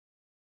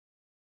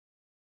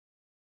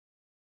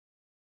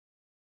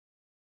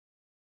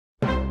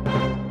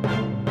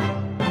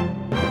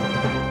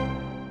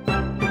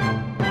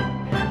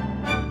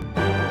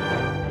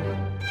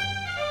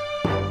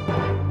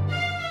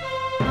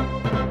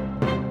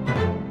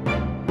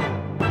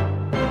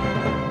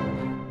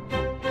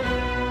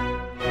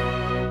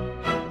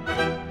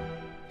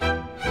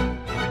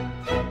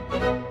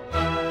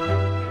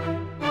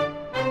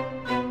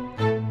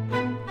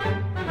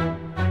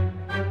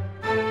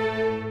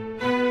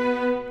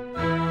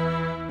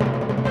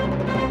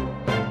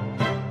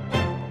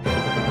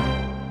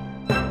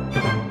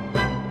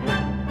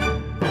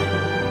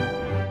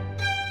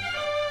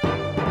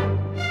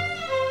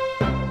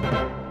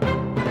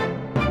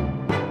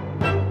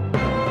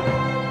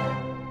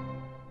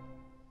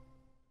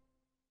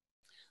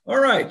All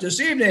right, this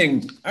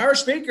evening, our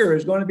speaker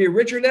is going to be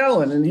Richard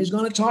Allen, and he's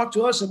going to talk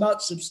to us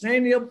about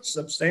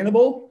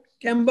sustainable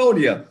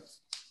Cambodia.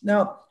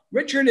 Now,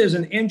 Richard is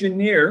an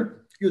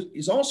engineer.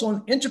 He's also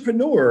an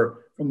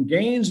entrepreneur from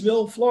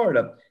Gainesville,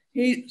 Florida.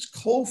 He's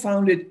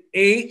co-founded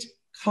 8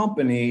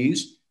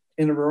 companies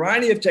in a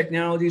variety of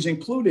technologies,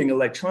 including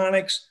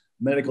electronics,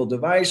 medical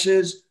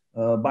devices,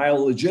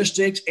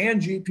 biologistics,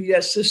 and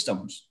GPS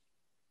systems.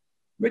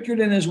 Richard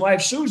and his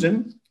wife,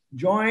 Susan,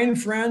 joined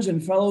friends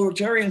and fellow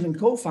Rotarians in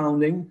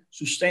co-founding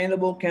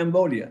Sustainable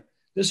Cambodia.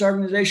 This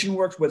organization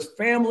works with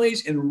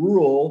families in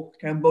rural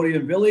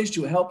Cambodian villages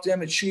to help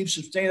them achieve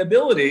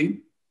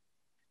sustainability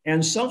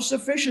and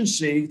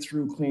self-sufficiency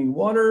through clean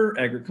water,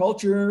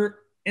 agriculture,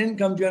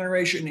 income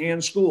generation,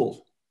 and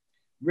schools.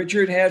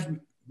 Richard has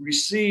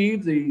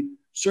received the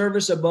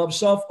Service Above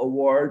Self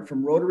Award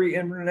from Rotary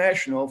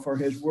International for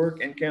his work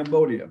in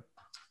Cambodia.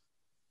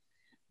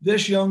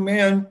 This young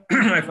man,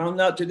 I found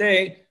out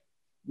today,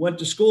 went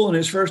to school and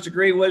his first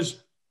degree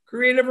was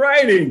creative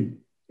writing.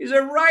 He's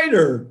a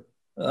writer.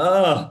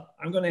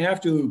 I'm going to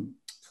have to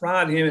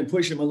prod him and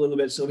push him a little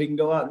bit so he can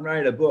go out and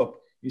write a book.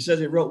 He says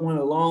he wrote one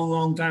a long,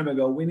 long time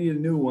ago. We need a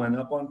new one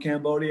up on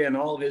Cambodia and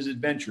all of his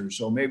adventures.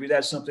 So maybe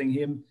that's something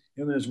him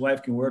and his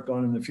wife can work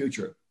on in the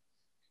future.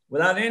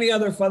 Without any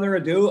other further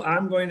ado,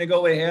 I'm going to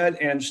go ahead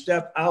and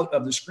step out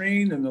of the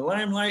screen and the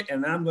limelight,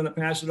 and I'm going to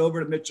pass it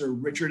over to Mr.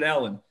 Richard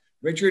Allen.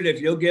 Richard, if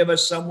you'll give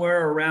us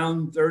somewhere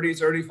around 30,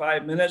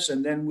 35 minutes,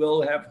 and then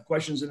we'll have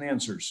questions and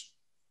answers.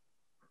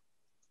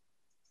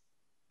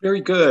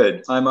 Very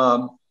good.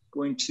 I'm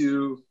going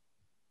to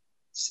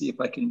see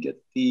if I can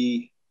get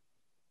the...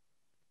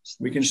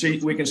 We can see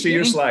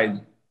your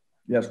slide.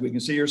 Yes, we can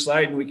see your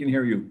slide and we can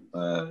hear you.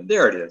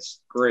 There it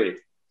is. Great.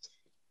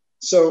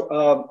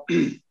 So,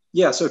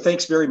 yeah, so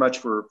thanks very much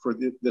for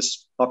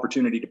this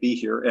opportunity to be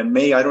here. And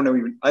May, I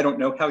don't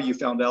know how you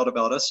found out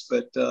about us,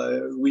 but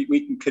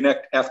we can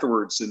connect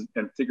afterwards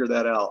and figure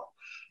that out.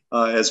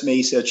 As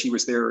May said, she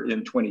was there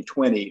in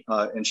 2020,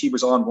 and she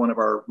was on one of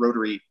our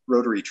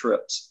Rotary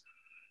trips.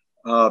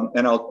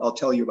 And I'll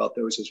tell you about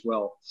those as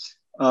well.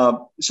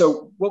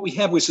 So what we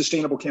have with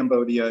Sustainable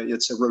Cambodia,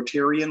 it's a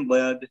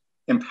Rotarian-led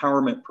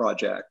empowerment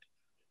project,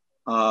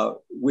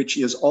 which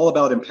is all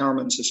about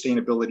empowerment and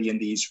sustainability in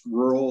these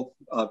rural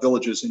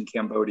villages in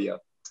Cambodia.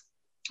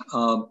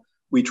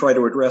 We try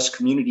to address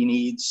community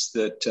needs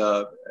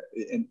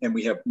and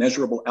we have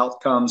measurable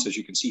outcomes, as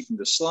you can see from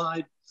this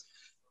slide.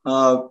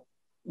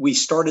 We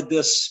started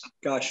this,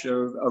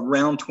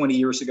 around 20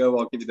 years ago.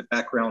 I'll give you the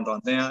background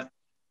on that.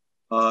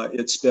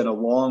 It's been a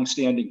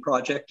long-standing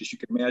project. As you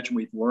can imagine,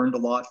 we've learned a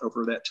lot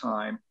over that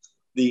time.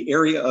 The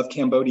area of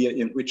Cambodia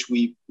in which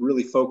we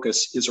really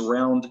focus is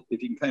around,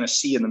 if you can kind of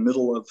see in the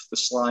middle of the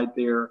slide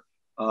there,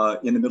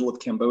 in the middle of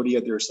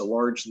Cambodia, there's a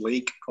large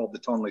lake called the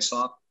Tonle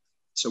Sap.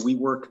 So we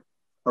work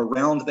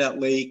around that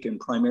lake and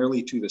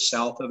primarily to the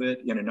south of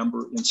it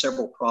in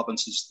several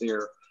provinces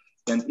there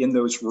and in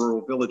those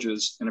rural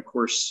villages. And of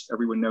course,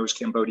 everyone knows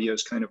Cambodia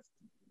is kind of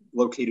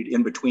located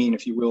in between,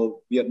 if you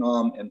will,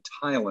 Vietnam and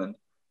Thailand.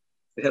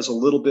 It has a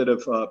little bit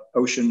of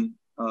ocean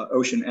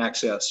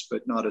access,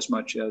 but not as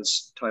much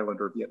as Thailand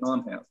or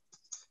Vietnam have.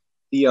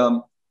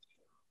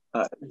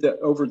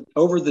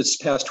 Over this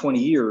past 20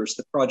 years,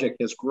 the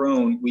project has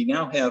grown.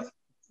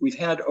 We've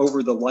had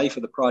over the life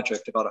of the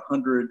project about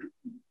 100,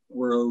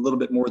 we're a little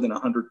bit more than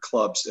 100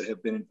 clubs that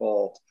have been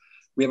involved.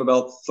 We have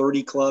about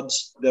 30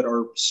 clubs that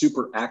are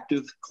super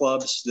active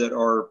clubs that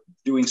are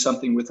doing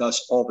something with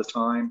us all the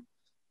time.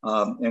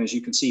 And as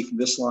you can see from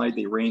this slide,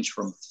 they range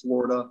from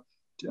Florida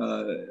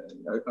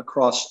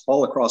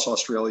all across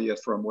Australia,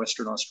 from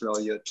Western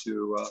Australia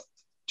to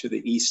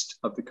the east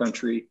of the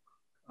country,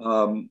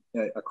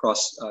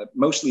 across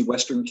mostly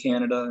Western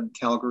Canada and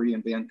Calgary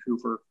and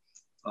Vancouver,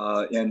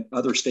 and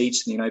other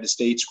states in the United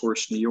States, of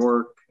course, New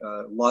York,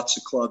 lots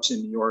of clubs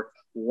in New York,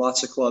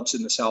 lots of clubs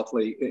in the South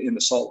Lake, in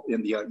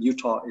the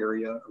Utah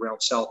area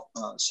around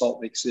Salt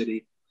Lake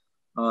City,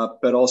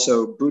 but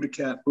also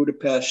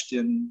Budapest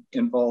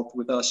involved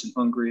with us in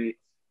Hungary,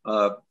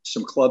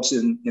 some clubs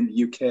in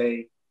the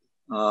UK.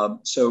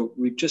 So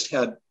we've just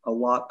had a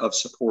lot of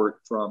support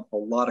from a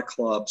lot of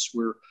clubs.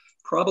 We're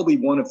probably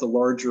one of the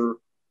larger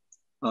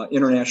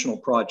international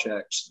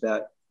projects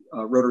that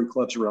Rotary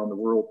clubs around the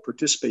world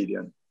participate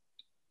in.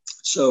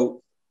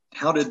 So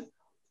how did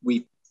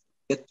we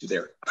get to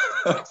there?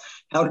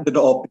 How did it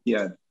all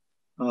begin?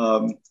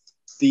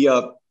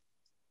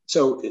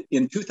 So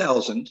in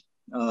 2000,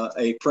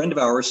 a friend of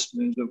ours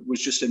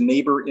was just a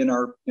neighbor in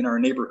our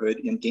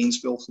neighborhood in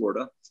Gainesville,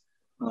 Florida,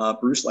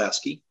 Bruce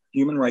Lasky,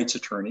 human rights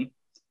attorney,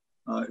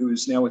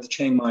 who's now with the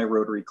Chiang Mai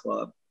Rotary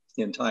Club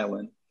in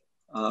Thailand,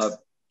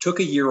 took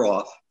a year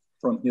off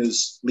from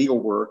his legal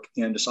work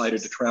and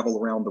decided to travel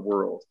around the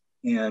world.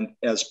 And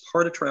as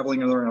part of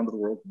traveling around the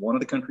world, one of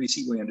the countries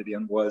he landed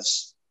in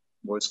was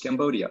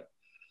Cambodia.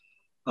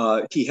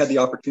 He had the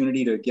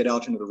opportunity to get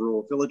out into the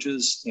rural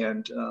villages,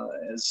 and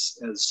as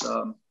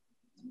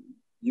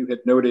you had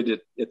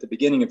noted at the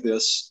beginning of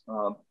this,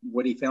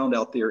 what he found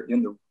out there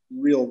in the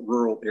real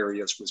rural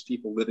areas was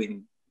people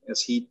living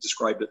as he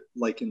described it,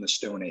 like in the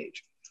Stone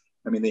Age.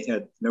 I mean, they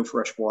had no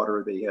fresh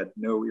water, they had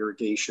no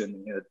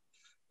irrigation, they had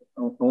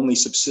only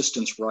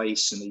subsistence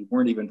rice, and they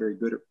weren't even very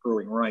good at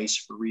growing rice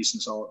for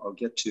reasons I'll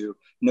get to.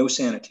 No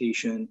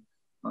sanitation,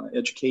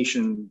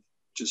 education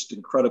just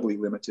incredibly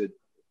limited,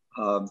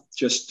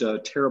 just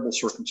terrible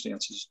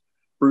circumstances.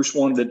 Bruce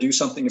wanted to do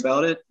something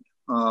about it,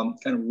 kind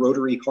of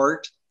Rotary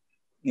heart,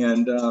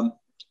 and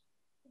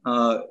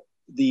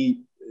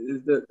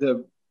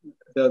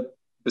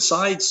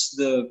besides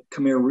the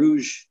Khmer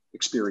Rouge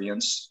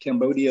experience,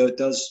 Cambodia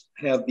does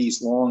have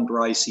these long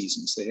dry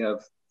seasons. They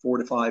have 4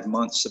 to 5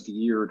 months of the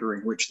year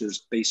during which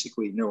there's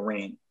basically no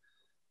rain.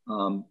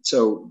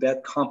 So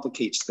that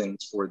complicates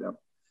things for them.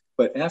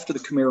 But after the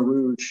Khmer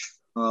Rouge,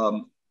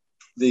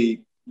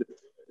 the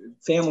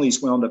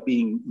families wound up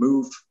being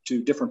moved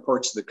to different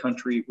parts of the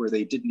country where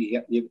they didn't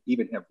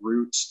even have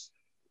roots.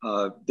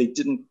 They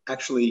didn't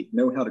actually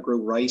know how to grow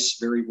rice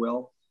very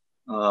well.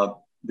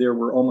 There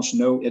were almost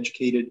no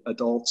educated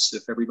adults.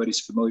 If everybody's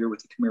familiar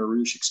with the Khmer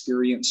Rouge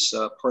experience,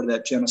 part of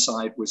that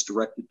genocide was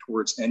directed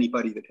towards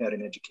anybody that had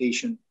an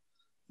education,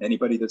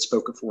 anybody that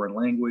spoke a foreign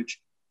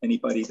language,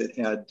 anybody that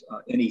had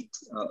any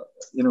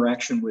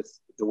interaction with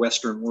the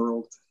Western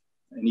world,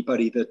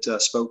 anybody that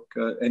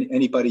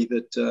anybody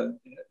that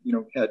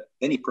had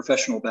any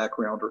professional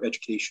background or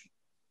education,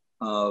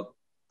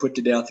 put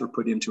to death or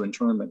put into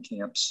internment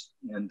camps.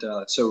 And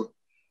so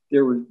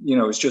there were, it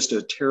was just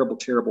a terrible,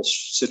 terrible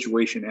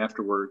situation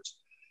afterwards.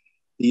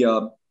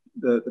 The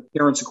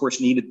parents, of course,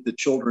 needed the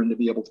children to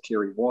be able to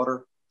carry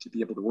water, to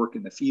be able to work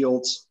in the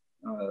fields.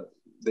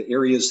 The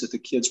areas that the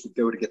kids would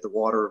go to get the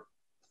water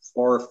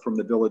far from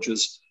the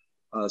villages.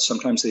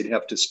 Sometimes they'd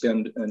have to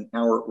spend an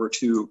hour or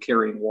two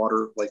carrying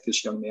water like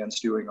this young man's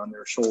doing on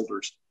their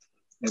shoulders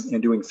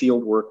and doing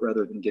field work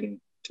rather than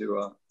getting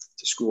to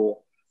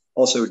school.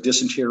 Also,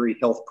 dysentery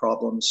health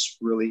problems,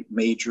 really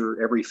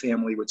major. Every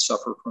family would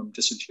suffer from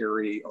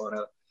dysentery on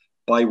a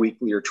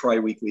biweekly or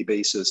tri-weekly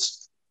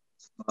basis.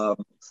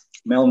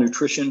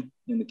 Malnutrition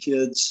in the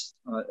kids,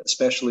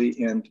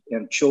 especially, and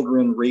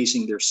children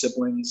raising their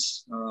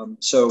siblings.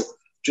 So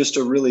just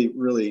a really,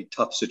 really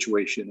tough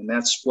situation. And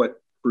that's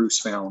what Bruce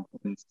found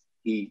when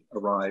he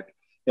arrived,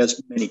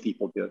 as many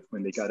people did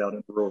when they got out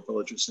into rural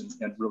villages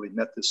and really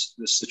met this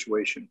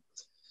situation.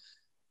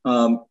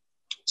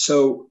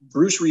 So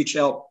Bruce reached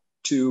out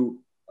to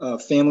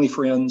family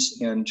friends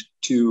and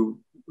to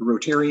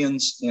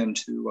Rotarians and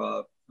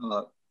to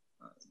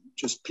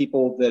just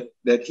people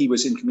that he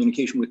was in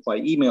communication with by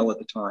email at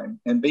the time,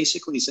 and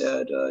basically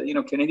said,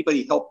 can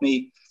anybody help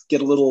me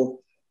get a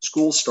little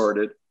school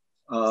started?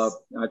 I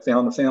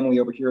found a family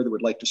over here that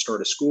would like to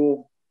start a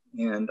school,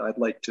 and I'd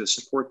like to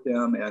support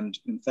them. And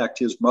in fact,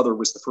 his mother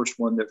was the first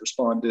one that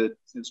responded.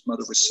 His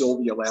mother was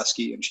Sylvia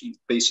Lasky, and she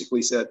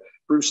basically said,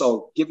 Bruce,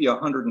 I'll give you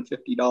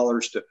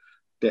 $150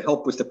 to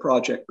help with the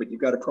project, but you've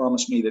got to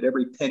promise me that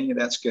every penny of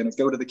that's going to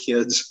go to the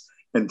kids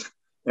and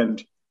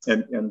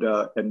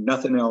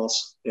nothing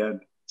else.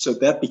 And so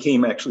that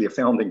became actually a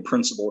founding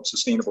principle of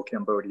Sustainable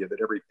Cambodia, that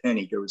every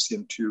penny goes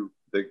into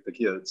the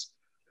kids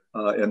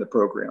and the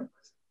program.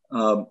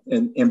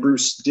 And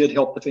Bruce did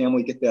help the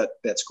family get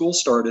that school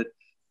started,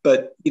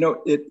 but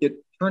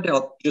it turned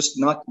out just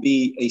not to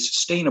be a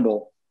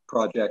sustainable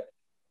project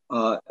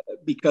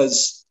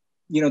because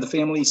the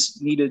families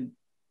needed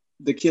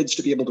the kids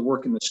to be able to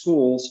work in the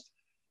schools,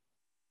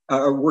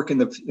 or work in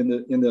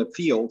the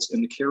fields,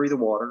 and to carry the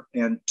water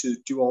and to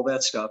do all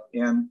that stuff.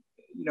 And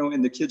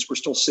and the kids were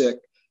still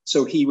sick,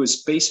 so he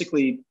was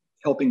basically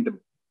helping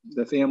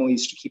the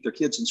families to keep their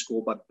kids in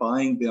school by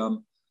buying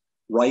them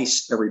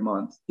rice every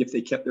month. If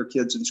they kept their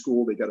kids in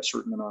school, they got a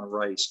certain amount of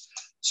rice.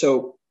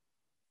 So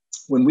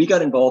when we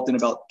got involved in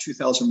about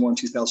 2001,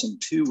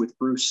 2002 with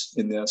Bruce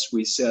in this,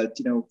 we said,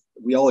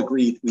 we all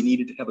agreed we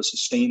needed to have a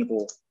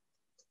sustainable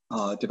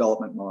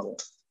development model.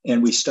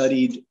 And we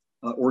studied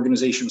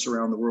organizations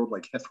around the world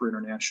like Heifer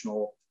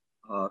International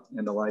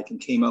and the like, and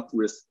came up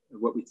with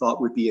what we thought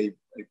would be a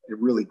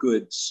really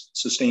good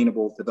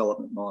sustainable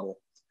development model.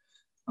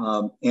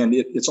 And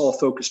it's all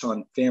focused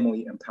on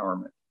family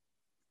empowerment.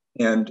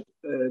 And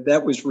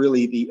that was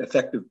really the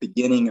effective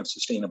beginning of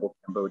Sustainable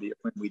Cambodia,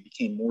 when we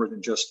became more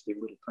than just a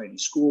little tiny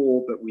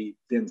school, but we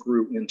then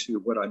grew into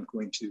what I'm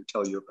going to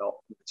tell you about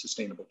with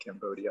Sustainable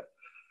Cambodia.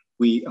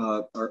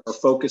 Our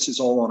focus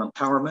is all on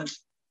empowerment.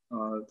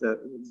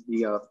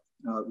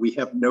 We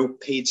have no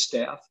paid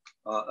staff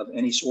of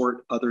any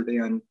sort other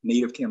than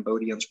native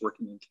Cambodians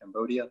working in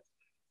Cambodia.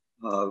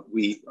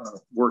 We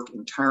work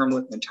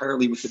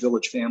entirely with the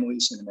village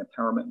families in an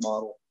empowerment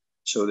model,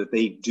 so that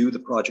they do the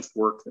project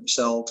work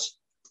themselves.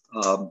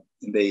 And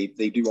they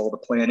do all the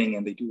planning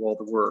and they do all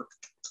the work.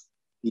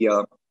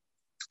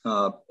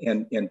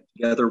 And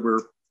together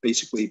we're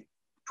basically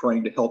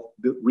trying to help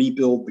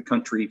rebuild the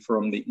country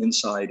from the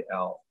inside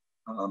out.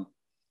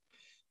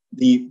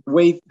 The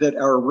way that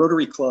our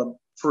Rotary Club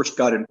first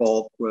got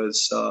involved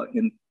was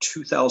in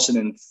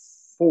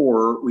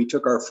 2004. We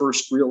took our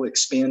first real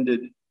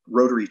expanded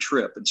Rotary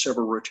trip, and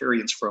several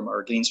Rotarians from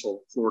our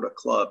Gainesville, Florida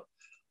club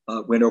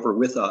went over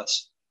with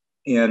us.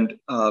 And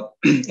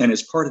and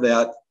as part of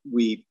that,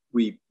 we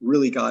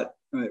really got,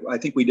 I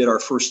think we did our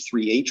first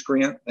 3H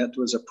grant. That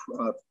was a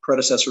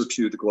predecessor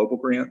to the global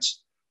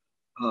grants.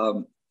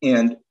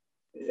 And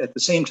at the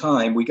same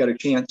time, we got a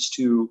chance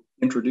to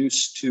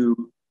introduce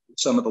to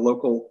some of the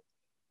local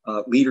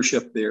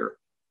leadership there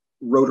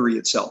Rotary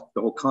itself,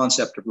 the whole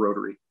concept of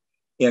Rotary.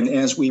 And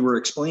as we were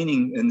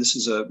explaining, and this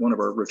is one of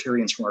our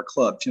Rotarians from our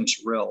club, Tim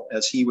Sorrell,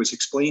 as he was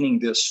explaining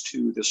this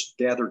to this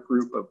gathered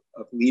group of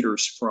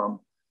leaders from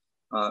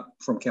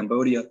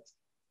Cambodia,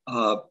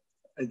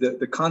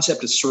 the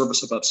concept of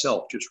service above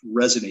self just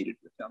resonated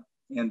with them.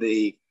 And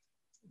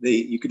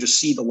you could just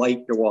see the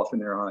light go off in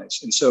their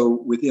eyes. And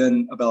so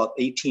within about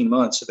 18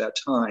 months of that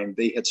time,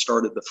 they had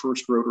started the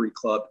first Rotary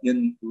Club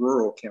in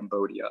rural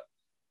Cambodia.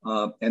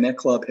 And that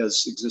club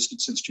has existed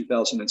since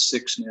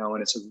 2006 now,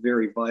 and it's a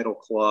very vital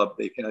club.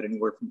 They've had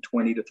anywhere from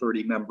 20 to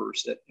 30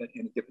 members at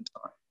any given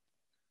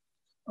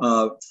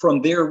time.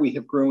 From there, we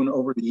have grown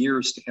over the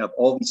years to have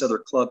all these other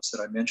clubs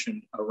that I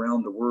mentioned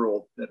around the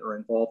world that are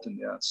involved in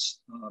this.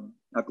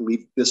 I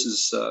believe this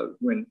is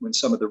when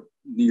some of the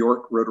New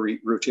York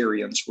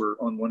Rotarians were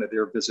on one of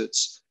their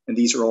visits, and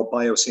these are all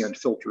biosand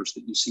filters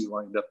that you see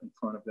lined up in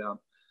front of them.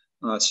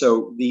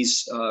 So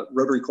these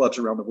Rotary clubs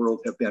around the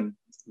world have been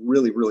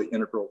really, really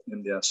integral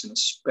in this, and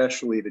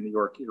especially the New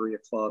York area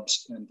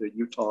clubs and the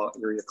Utah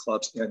area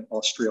clubs and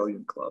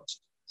Australian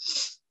clubs.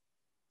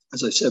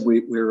 As I said,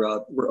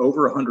 we're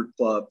over 100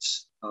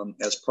 clubs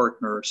as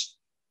partners,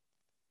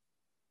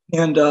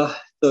 and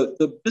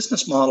the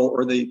business model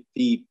or the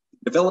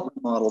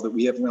development model that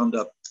we have wound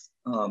up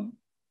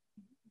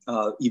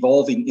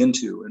evolving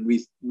into, and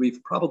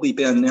we've probably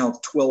been now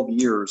 12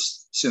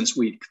 years since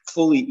we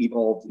fully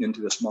evolved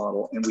into this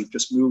model, and we've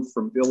just moved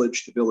from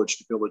village to village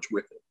to village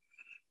with it.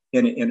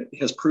 And it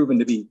has proven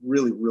to be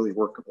really, really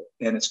workable.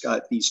 And it's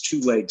got these two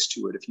legs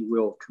to it, if you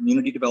will,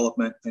 community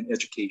development and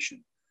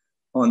education.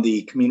 On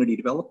the community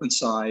development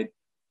side,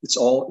 it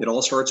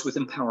all starts with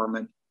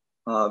empowerment,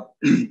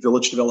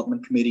 village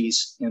development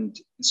committees and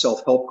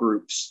self-help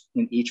groups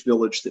in each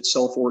village that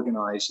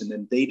self-organize, and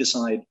then they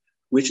decide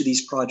which of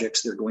these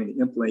projects they're going to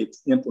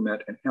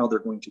implement and how they're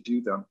going to do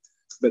them.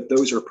 But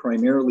those are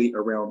primarily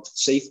around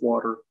safe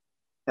water,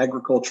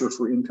 agriculture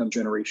for income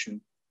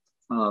generation,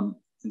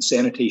 and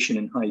sanitation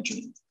and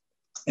hygiene.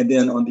 And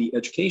then on the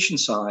education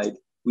side,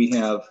 we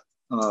have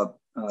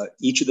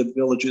each of the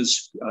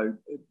villages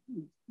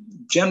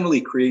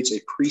generally creates a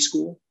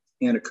preschool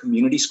and a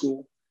community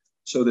school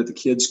so that the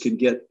kids can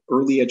get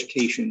early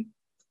education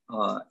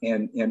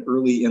and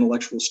early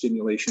intellectual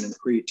stimulation and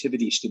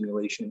creativity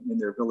stimulation in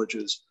their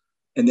villages.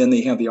 And then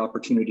they have the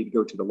opportunity to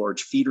go to the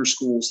large feeder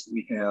schools that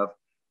we have.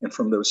 And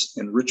from those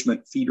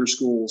enrichment feeder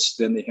schools,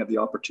 then they have the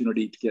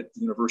opportunity to get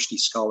university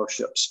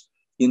scholarships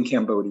in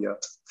Cambodia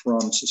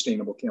from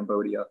Sustainable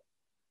Cambodia.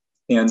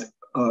 And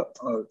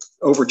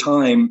over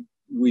time,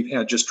 we've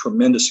had just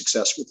tremendous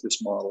success with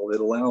this model.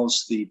 It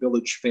allows the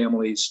village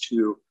families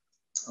to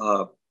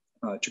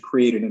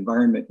create an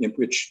environment in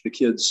which the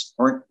kids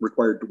aren't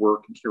required to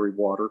work and carry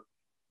water,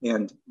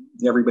 and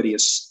everybody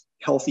is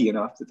healthy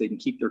enough that they can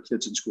keep their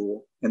kids in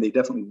school, and they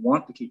definitely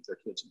want to keep their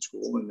kids in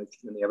school, and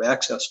they have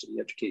access to the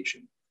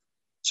education.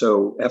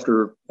 So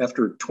after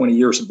 20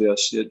 years of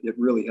this, it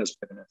really has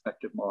been an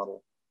effective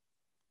model.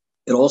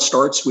 It all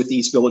starts with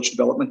these village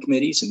development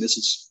committees, and this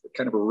is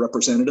kind of a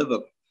representative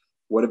of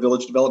what a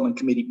village development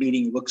committee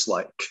meeting looks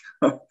like.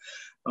 At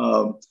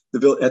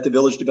the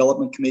village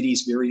development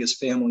committees, various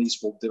families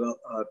will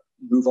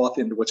move off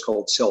into what's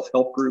called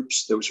self-help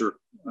groups. Those are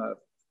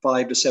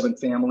 5 to 7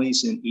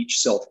 families in each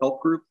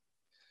self-help group,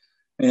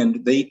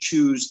 and they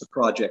choose the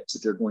projects that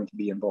they're going to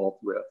be involved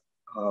with.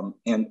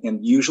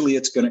 And usually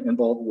it's going to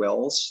involve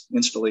wells,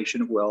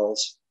 installation of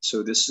wells.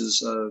 So this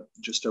is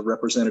just a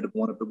representative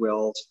one of the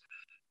wells.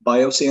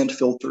 Biosand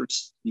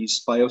filters.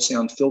 These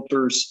biosand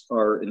filters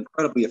are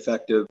incredibly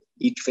effective.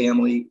 Each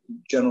family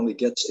generally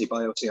gets a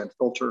biosand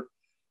filter,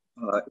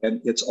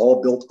 and it's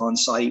all built on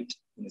site,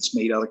 and it's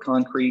made out of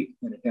concrete,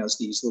 and it has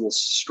these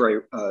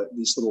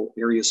little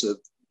areas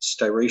of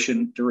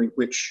styration during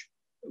which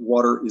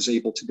water is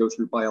able to go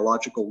through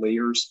biological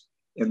layers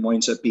and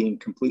winds up being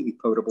completely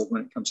potable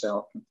when it comes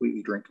out,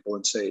 completely drinkable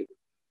and safe.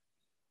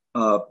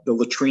 The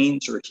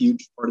latrines are a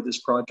huge part of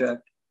this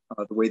project.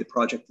 The way the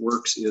project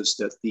works is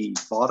that the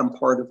bottom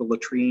part of the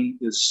latrine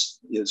is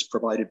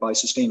provided by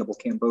Sustainable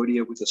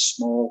Cambodia with a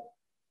small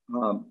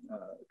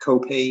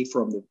copay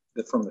from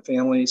the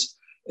families,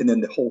 and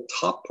then the whole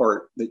top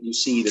part that you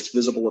see that's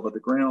visible above the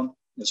ground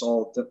is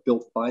all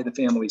built by the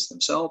families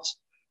themselves.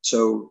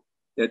 So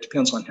it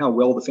depends on how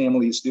well the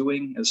family is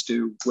doing as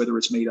to whether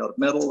it's made out of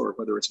metal or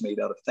whether it's made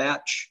out of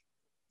thatch.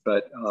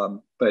 But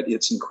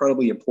it's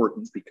incredibly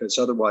important, because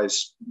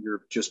otherwise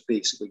you're just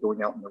basically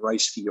going out in the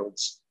rice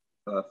fields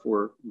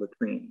for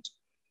latrines.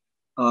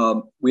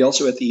 We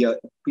also, at the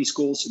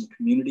preschools and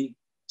community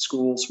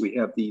schools, we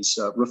have these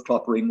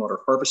rooftop rainwater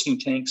harvesting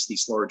tanks,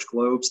 these large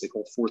globes. They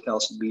hold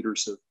 4,000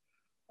 liters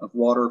of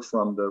water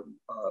from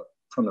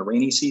the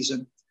rainy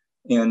season.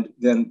 And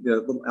then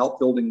the little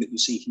outbuilding that you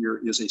see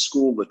here is a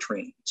school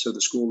latrine. So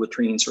the school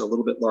latrines are a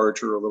little bit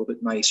larger, a little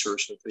bit nicer,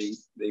 so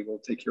they will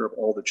take care of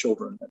all the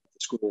children at the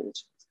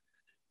schools.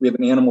 We have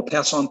an animal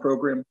pass-on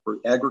program for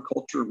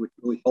agriculture, which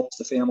really helps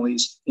the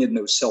families in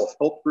those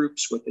self-help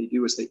groups. What they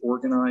do is they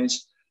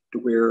organize to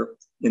where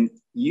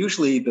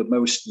usually the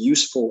most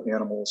useful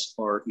animals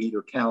are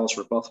either cows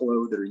or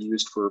buffalo that are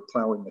used for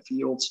plowing the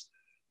fields.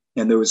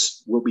 And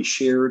those will be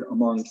shared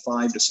among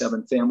 5 to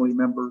 7 family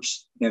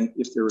members. And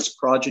if there is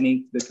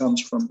progeny that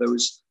comes from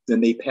those, then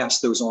they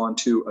pass those on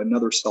to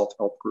another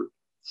self-help group.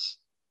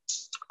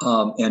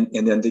 And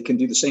then they can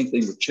do the same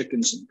thing with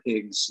chickens and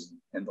pigs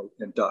and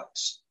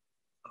ducks.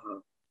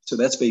 So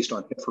that's based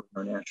on Heifer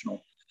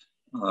International.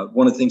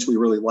 One of the things we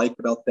really like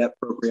about that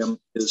program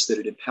is that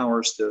it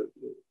empowers the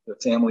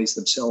families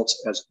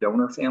themselves as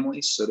donor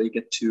families. So they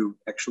get to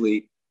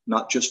actually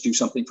not just do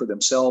something for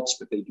themselves,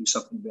 but they do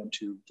something then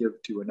to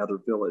give to another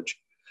village.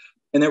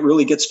 And that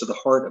really gets to the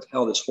heart of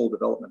how this whole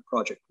development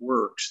project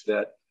works,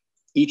 that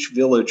each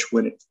village,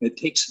 when it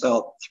takes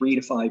about 3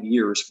 to 5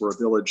 years for a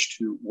village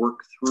to work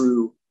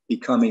through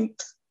becoming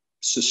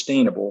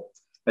sustainable.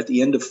 At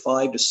the end of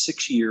 5 to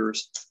 6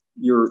 years,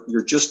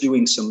 you're just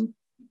doing some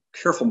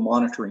careful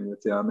monitoring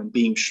with them and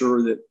being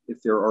sure that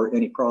if there are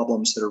any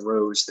problems that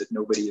arose that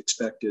nobody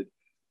expected,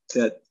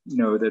 that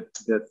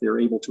they're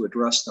able to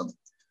address them.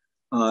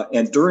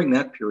 And during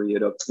that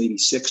period of maybe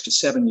 6 to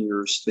 7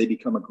 years, they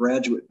become a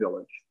graduate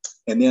village.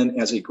 And then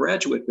as a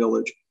graduate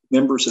village,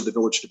 members of the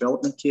Village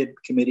Development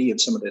Committee and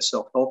some of the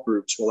self-help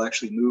groups will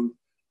actually move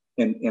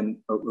and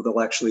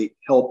they'll actually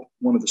help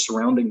one of the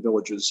surrounding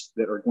villages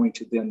that are going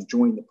to then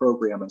join the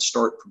program and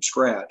start from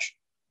scratch.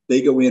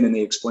 They go in and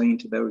they explain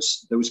to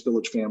those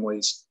village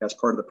families as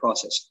part of the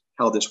process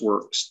how this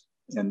works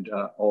and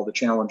all the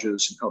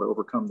challenges and how to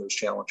overcome those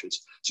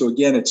challenges. So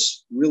again,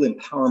 it's real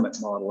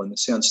empowerment model in the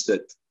sense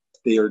that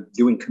they are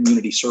doing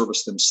community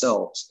service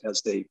themselves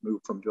as they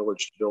move from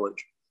village to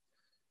village.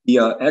 The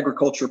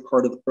agriculture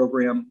part of the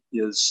program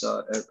is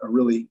a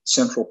really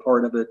central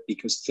part of it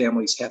because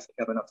families have to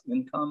have enough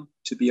income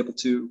to be able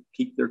to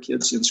keep their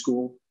kids in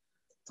school.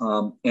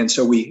 And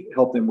so we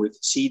help them with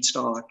seed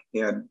stock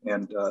and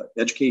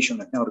education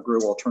on how to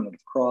grow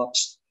alternative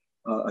crops,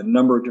 a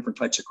number of different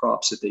types of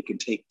crops that they can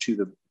take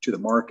to the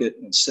market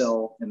and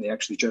sell, and they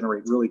actually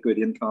generate really good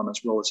income as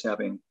well as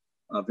having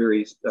a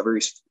very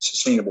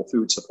sustainable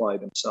food supply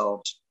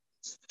themselves.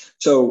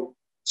 So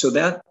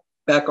that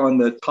back on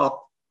the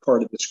top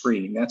part of the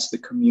screen, that's the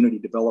community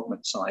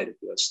development side of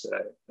this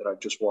that I've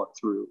just walked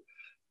through.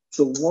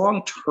 The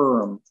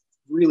long-term,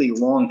 really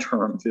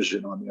long-term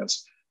vision on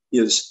this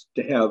is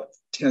to have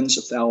tens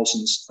of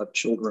thousands of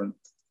children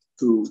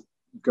who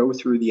go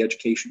through the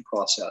education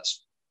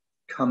process,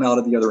 come out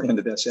of the other end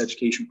of this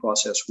education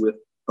process with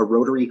a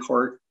Rotary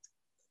heart,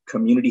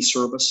 community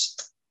service,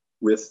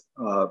 with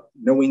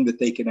knowing that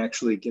they can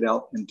actually get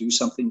out and do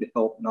something to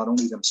help not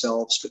only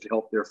themselves, but to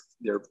help their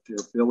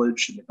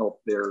village and to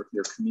help their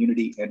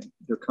community and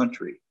their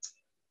country.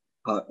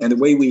 And the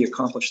way we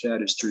accomplish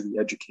that is through the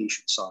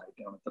education side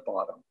down at the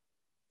bottom.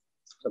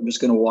 So I'm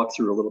just going to walk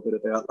through a little bit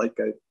of that. Like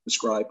I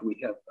described,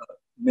 we have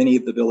many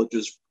of the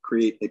villages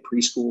create a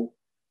preschool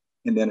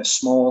and then a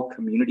small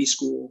community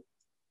school.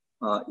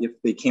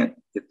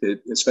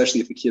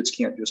 Especially if the kids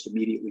can't just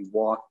immediately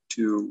walk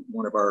to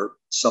one of our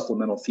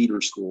supplemental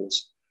feeder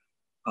schools.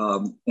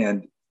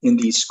 And in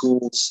these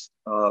schools,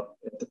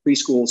 at the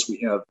preschools,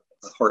 we have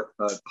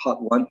a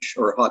hot lunch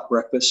or a hot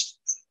breakfast.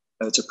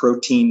 It's a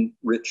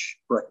protein-rich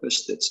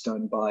breakfast that's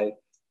done by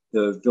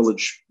the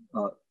village.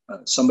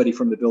 Somebody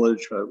from the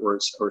village or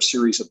a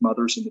series of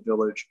mothers in the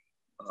village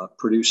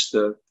produce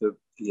the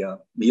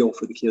meal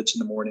for the kids in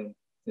the morning.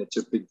 It's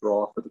a big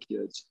draw for the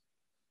kids.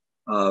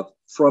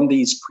 From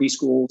these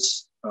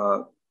preschools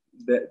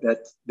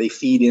that they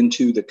feed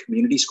into the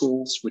community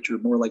schools, which are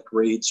more like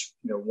grades,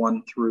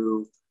 1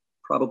 through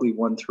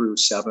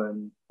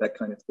 7, that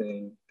kind of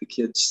thing. The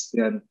kids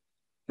then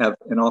have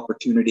an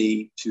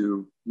opportunity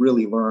to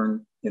really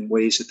learn in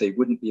ways that they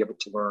wouldn't be able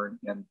to learn.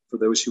 And for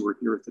those who were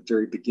here at the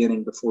very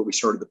beginning, before we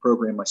started the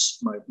program,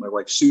 my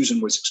wife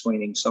Susan was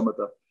explaining some of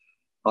the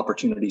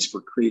opportunities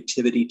for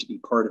creativity to be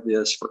part of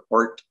this, for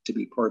art to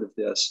be part of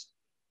this.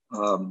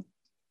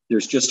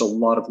 There's just a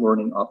lot of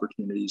learning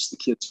opportunities. The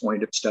kids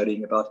wind up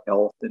studying about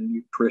health and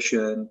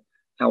nutrition,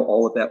 how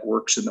all of that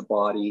works in the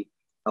body,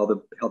 how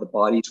the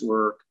bodies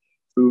work,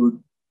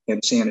 food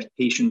and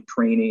sanitation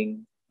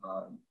training,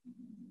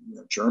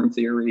 germ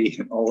theory,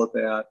 and all of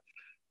that.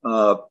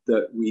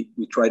 We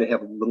try to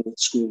have little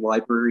school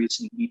libraries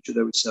in each of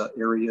those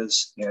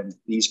areas, and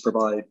these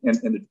provide,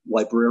 and the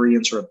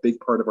librarians are a big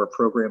part of our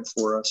program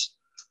for us.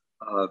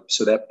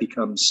 So that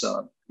becomes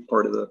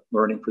part of the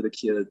learning for the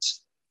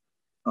kids.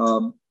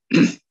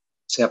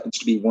 This happens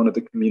to be one of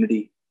the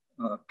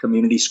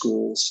community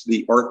schools.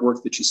 The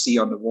artwork that you see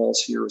on the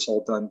walls here is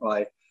all done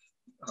by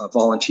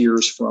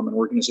volunteers from an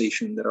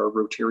organization that our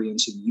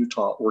Rotarians in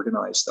Utah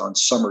organized on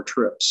summer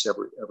trips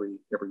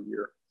every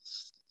year.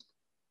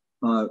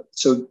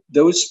 So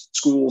those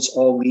schools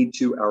all lead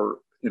to our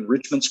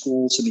enrichment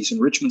schools, and these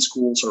enrichment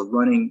schools are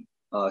running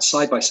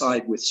side by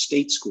side with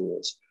state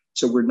schools.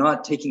 So we're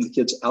not taking the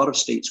kids out of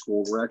state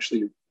school. We're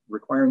actually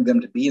requiring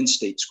them to be in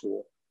state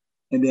school.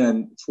 And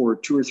then for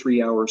 2 or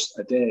 3 hours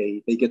a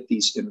day, they get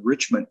these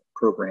enrichment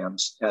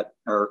programs at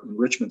our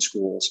enrichment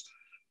schools.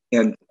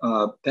 And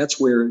that's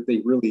where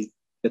they really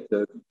get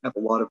to have a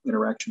lot of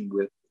interaction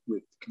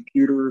with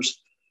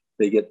computers.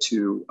 They get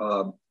to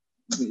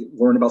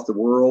learn about the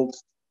world.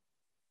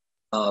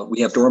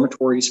 We have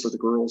dormitories for the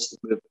girls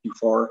that live too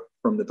far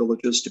from the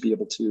villages to be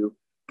able to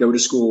go to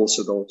school.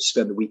 So they'll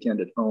spend the weekend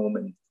at home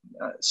and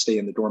stay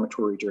in the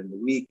dormitory during the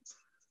week.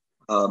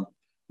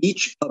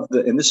 Each of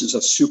the, and this is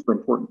a super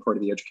important part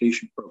of the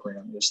education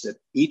program, is that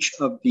each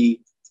of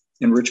the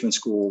enrichment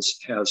schools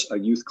has a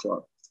youth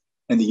club.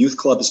 And the youth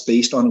club is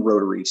based on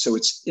Rotary. So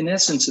it's, in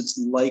essence, it's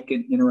like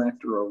an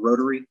Interact or a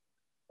Rotary,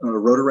 or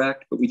a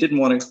Rotaract, but we didn't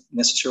want to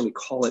necessarily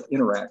call it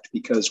Interact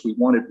because we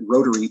wanted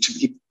Rotary to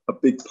be a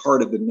big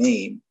part of the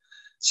name.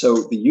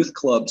 So the youth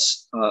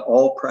clubs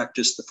all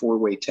practice the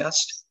 4-way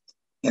test,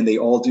 and they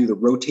all do the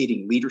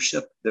rotating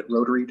leadership that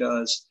Rotary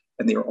does.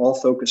 And they are all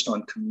focused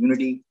on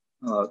community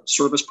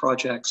service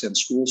projects and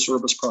school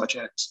service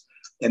projects.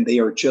 And they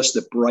are just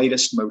the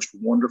brightest, most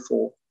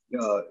wonderful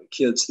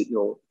kids that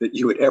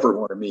you would ever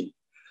want to meet.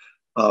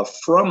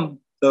 From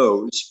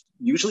those,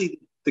 usually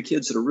the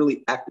kids that are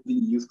really active in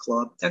the youth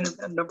club and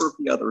a number of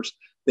the others,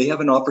 they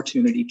have an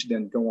opportunity to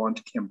then go on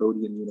to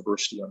Cambodian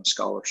University on a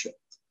scholarship.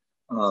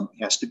 And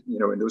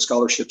those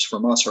scholarships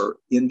from us are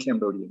in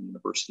Cambodian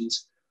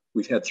universities.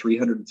 We've had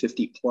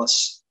 350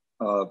 plus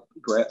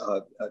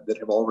that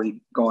have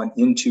already gone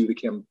into the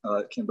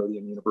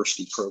Cambodian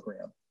University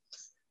program.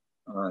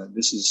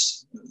 This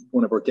is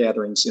one of our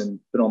gatherings in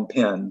Phnom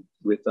Penh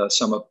with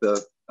some of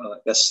the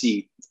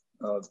SC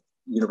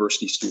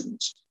university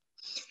students.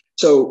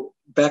 So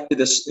back to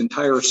this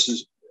entire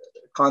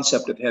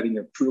concept of having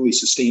a truly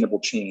sustainable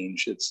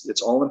change.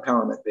 It's all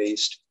empowerment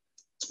based.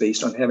 It's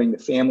based on having the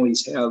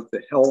families have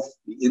the health,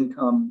 the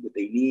income that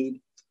they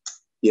need,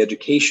 the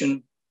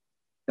education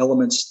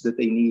elements that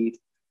they need,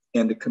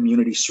 and the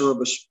community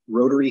service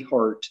Rotary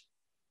heart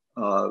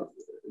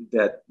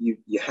that you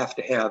have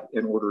to have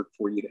in order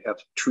for you to have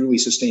truly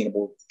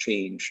sustainable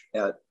change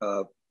at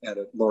a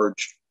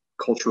large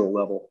cultural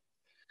level.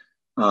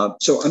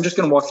 So I'm just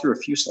going to walk through a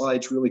few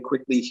slides really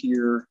quickly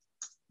here.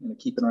 I'm going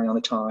to keep an eye on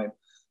the time.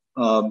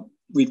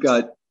 We've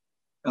got,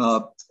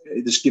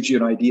 this gives you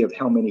an idea of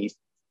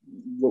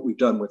what we've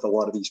done with a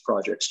lot of these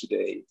projects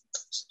today.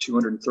 It's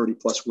 230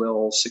 plus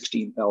wells,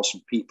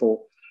 16,000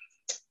 people,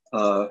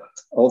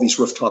 all these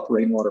rooftop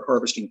rainwater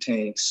harvesting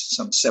tanks,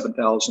 some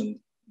 7,000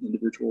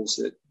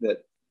 individuals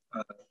that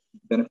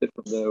benefit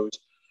from those.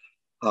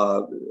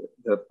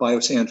 The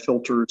biosand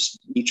filters,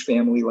 each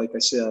family, like I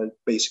said,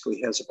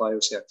 basically has a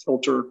biosand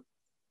filter.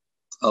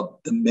 Of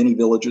the many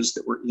villages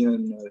that we're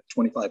in,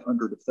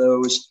 2,500 of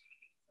those.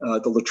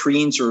 The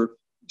latrines are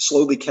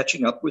slowly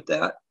catching up with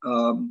that.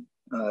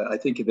 I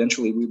think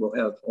eventually we will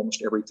have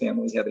almost every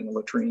family having a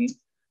latrine.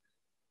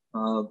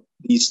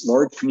 These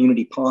large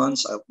community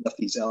ponds, I left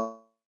these out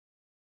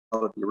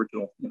of the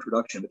original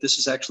introduction, but this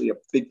is actually a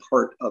big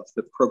part of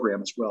the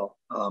program as well.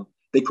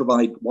 They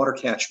provide water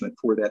catchment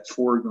for that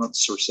 4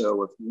 months or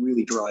so of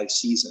really dry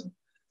season,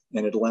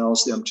 and it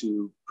allows them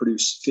to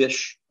produce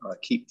fish,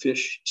 keep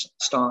fish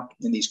stock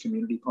in these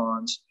community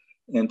ponds,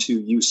 and to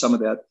use some of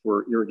that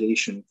for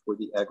irrigation for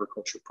the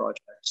agriculture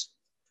projects.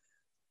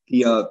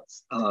 These are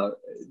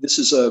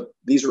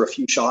a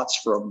few shots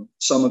from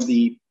some of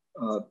the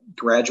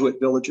graduate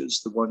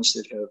villages, the ones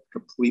that have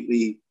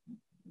completely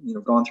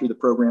gone through the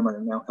program and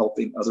are now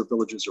helping other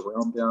villages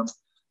around them.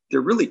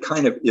 They're really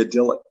kind of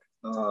idyllic.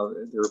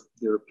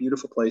 They're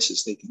beautiful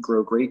places. They can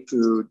grow great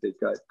food. They've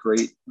got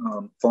great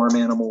farm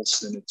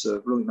animals, and it's a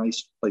really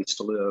nice place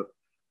to live.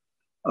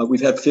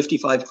 We've had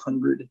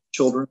 5,500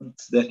 children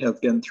that have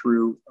been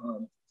through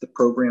the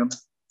program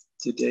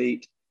to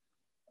date.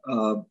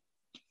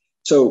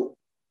 So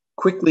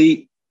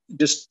quickly,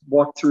 just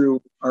walk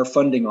through our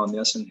funding on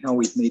this and how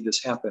we've made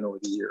this happen over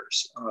the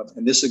years.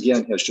 And this,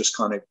 again, has just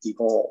kind of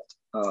evolved.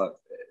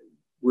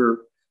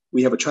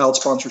 We have a child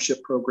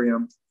sponsorship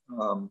program.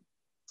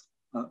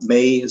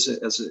 May, as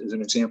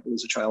an example,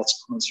 is a child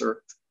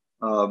sponsor.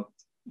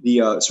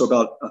 So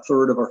about a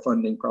third of our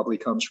funding probably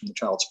comes from the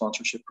child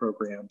sponsorship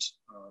programs.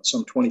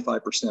 Some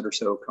 25% or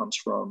so comes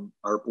from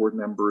our board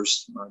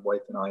members, my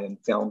wife and I, and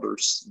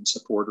founders and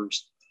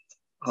supporters.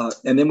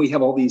 And then we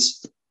have all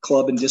these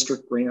club and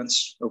district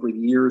grants over the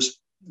years.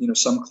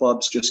 Some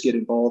clubs just get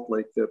involved,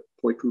 like the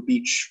Poipu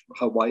Beach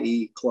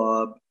Hawaii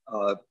Club.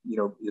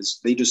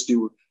 They just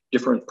do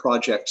different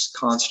projects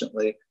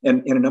constantly,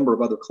 and a number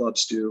of other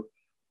clubs do.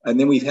 And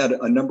then we've had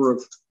a number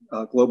of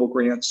global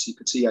grants. You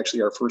can see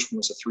actually our first one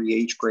was a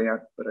 3H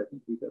grant, but I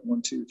think we've had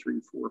 1, 2,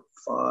 3, 4,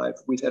 5.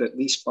 We've had at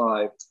least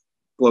 5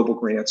 global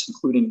grants,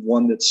 including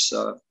one that's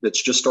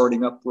just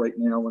starting up right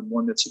now and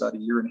one that's about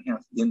 1.5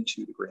 years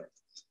into the grant.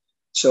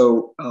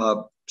 So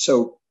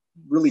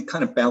really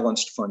kind of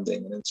balanced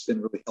funding, and it's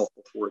been really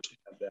helpful for us to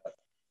have that.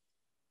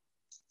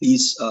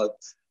 These,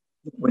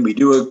 when we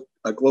do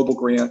a global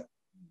grant,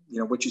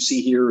 what you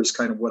see here is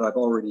kind of what I've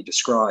already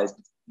described.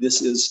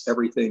 This is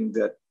everything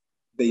that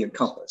they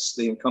encompass.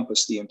 They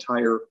encompass the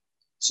entire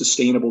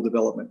sustainable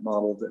development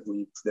model that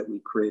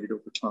we've created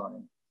over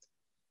time.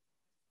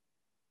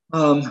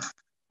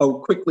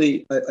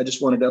 Quickly, I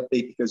just wanted to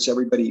update because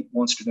everybody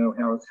wants to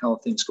know how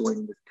things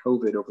going with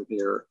COVID over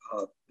there.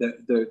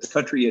 The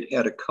country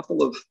had a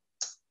couple of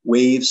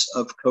waves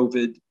of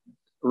COVID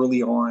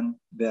early on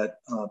that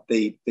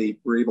they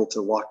were able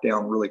to lock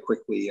down really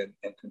quickly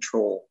and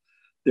control.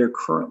 They're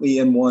currently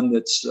in one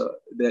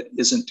that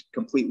isn't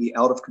completely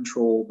out of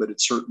control, but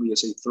it certainly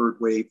is a third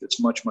wave that's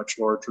much, much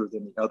larger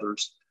than the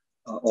others.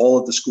 All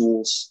of the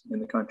schools in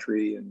the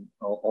country and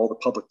all the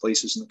public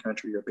places in the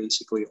country are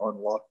basically on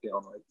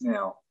lockdown right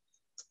now.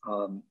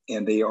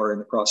 And they are in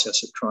the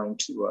process of trying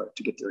to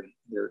get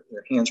their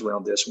hands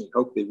around this, and we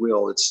hope they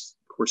will. It's,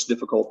 of course,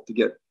 difficult to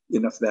get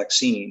enough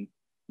vaccine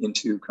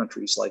into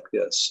countries like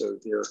this, so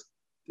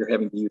they're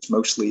having to use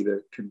mostly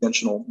the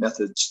conventional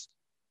methods.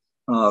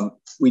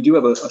 We do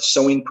have a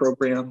sewing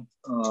program,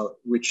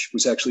 which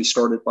was actually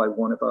started by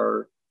one of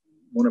our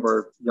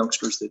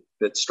youngsters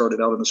that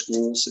started out in the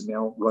schools and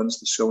now runs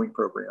the sewing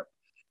program.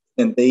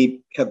 And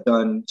they have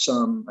done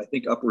some, I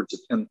think, upwards of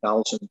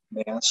 10,000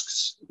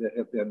 masks that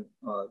have been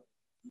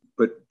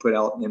put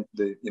out into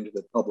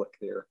the public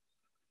there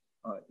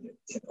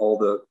in all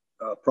the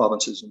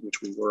provinces in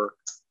which we work.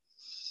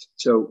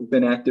 So we've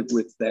been active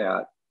with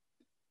that.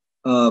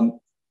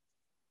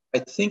 I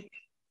think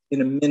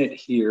in a minute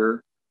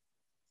here,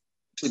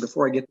 actually,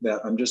 before I get to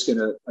that, I'm just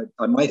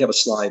I might have a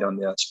slide on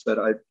this, but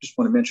I just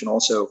want to mention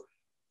also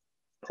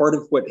part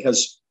of what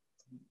has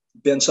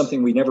been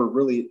something we never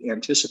really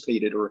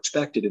anticipated or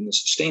expected in the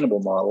sustainable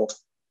model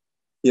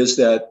is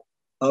that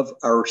of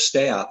our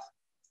staff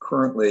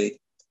currently,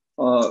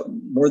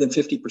 more than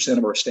 50%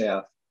 of our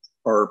staff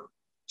are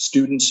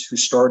students who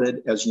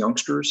started as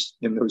youngsters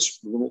in those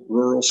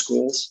rural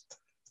schools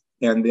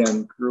and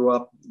then grew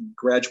up,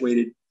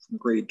 graduated from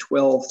grade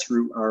 12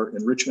 through our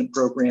enrichment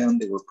program.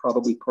 They were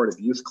probably part of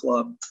youth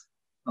club.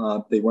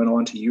 They went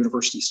on to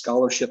university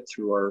scholarship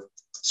through our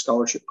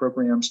scholarship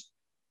programs,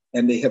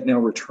 and they have now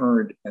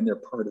returned and they're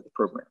part of the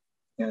program.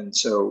 And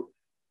so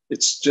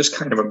it's just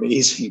kind of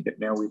amazing that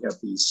now we have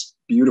these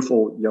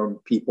beautiful young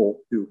people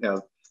who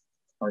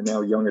are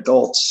now young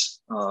adults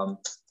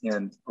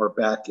and are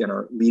back and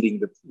are leading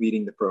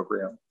the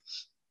program.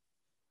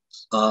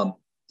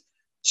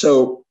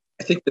 So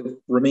I think the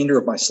remainder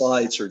of my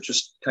slides are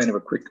just kind of a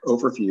quick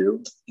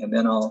overview, and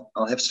then I'll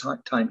have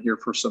time here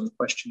for some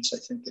questions, I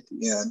think, at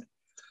the end.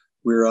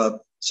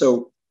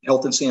 So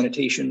health and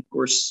sanitation, of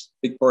course,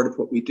 big part of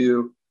what we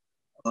do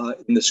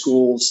in the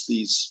schools.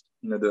 These,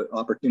 the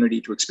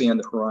opportunity to expand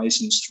the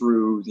horizons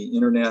through the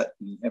internet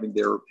and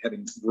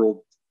having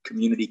world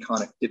community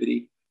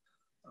connectivity.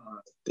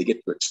 They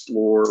get to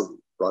explore,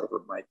 brought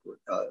over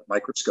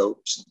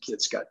microscopes, and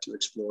kids got to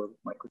explore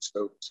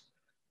microscopes.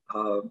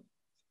 A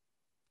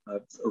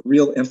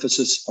real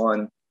emphasis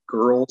on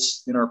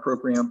girls in our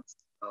program.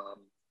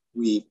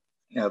 We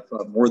have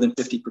more than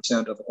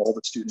 50% of all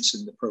the students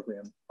in the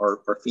program are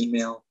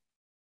female.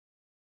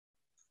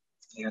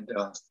 And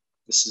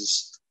this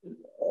is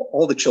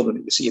all the children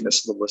that you see in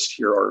this little list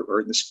here or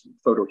in this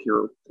photo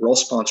here. We're all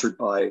sponsored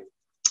by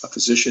a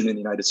physician in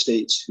the United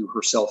States who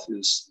herself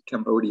is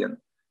Cambodian,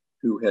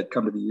 who had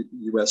come to the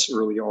US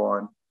early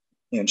on,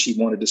 and she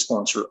wanted to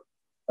sponsor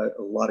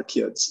a lot of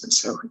kids. And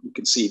so you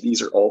can see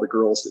these are all the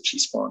girls that she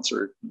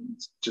sponsored.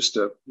 It's just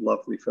a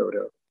lovely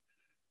photo.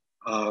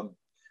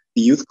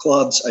 The youth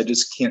clubs, I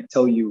just can't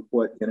tell you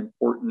what an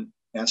important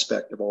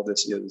aspect of all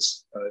this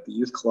is. The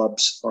youth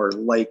clubs are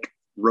like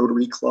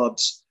Rotary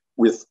clubs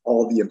with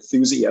all the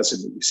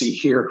enthusiasm that you see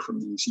here from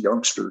these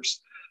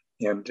youngsters.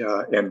 And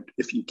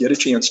if you get a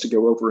chance to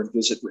go over and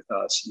visit with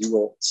us, you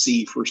will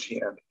see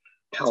firsthand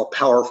how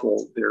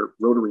powerful their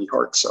Rotary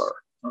hearts are.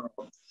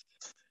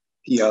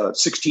 The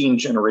 16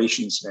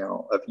 generations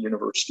now of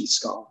university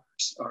scholars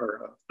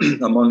are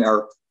among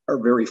our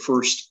very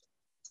first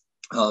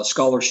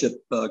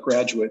scholarship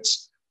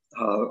graduates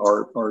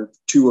are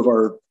two of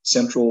our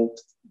central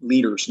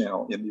leaders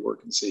now in the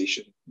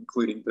organization,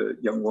 including the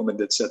young woman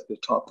that's at the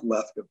top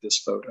left of this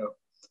photo.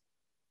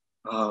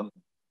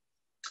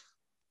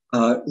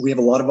 We have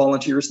a lot of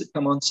volunteers that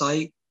come on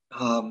site.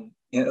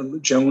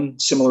 And Joan,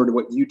 similar to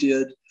what you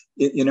did,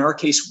 in our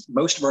case,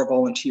 most of our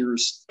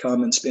volunteers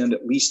come and spend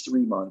at least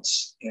 3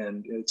 months,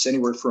 and it's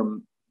anywhere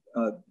from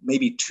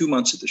maybe 2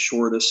 months at the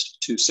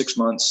shortest to 6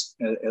 months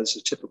as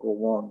a typical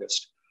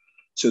longest.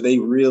 So they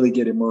really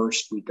get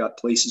immersed. We've got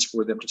places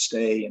for them to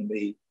stay, and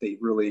they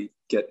really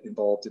get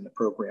involved in the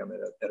program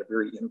at a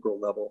very integral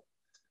level.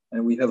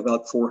 And we have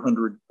about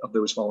 400 of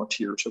those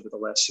volunteers over the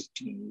last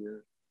 16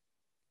 years.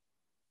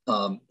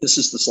 This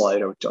is the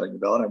slide I was talking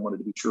about. I wanted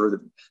to be sure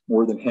that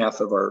more than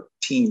half of our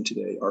team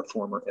today are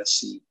former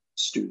SC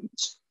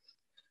students.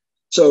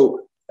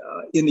 So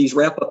in these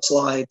wrap-up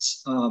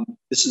slides,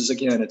 this is,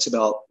 again, it's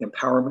about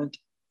empowerment.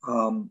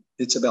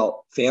 It's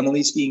about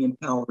families being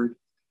empowered.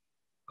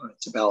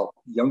 It's about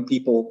young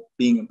people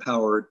being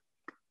empowered.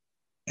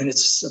 And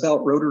it's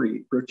about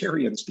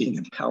Rotarians being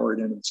empowered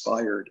and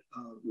inspired.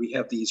 We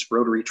have these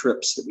Rotary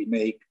trips that we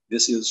make.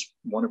 This is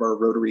one of our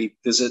Rotary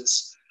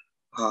visits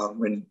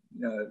when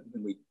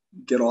we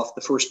get off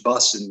the first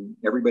bus and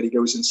everybody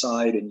goes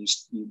inside and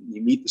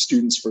you meet the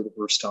students for the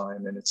first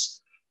time. And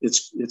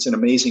it's an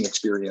amazing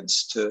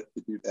experience to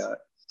do that.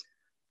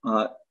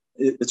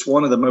 It's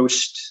one of the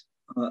most,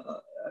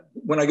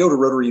 when I go to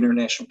Rotary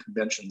International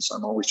Conventions,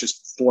 I'm always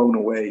just blown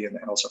away in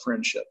the House of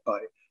Friendship by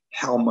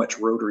how much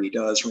Rotary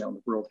does around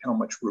the world, how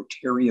much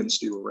Rotarians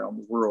do around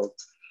the world.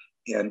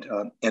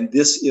 And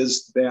this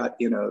is that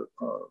in a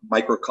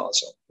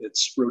microcosm.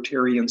 It's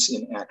Rotarians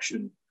in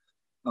action.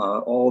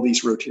 All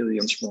these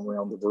Rotarians from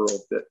around the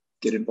world that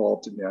get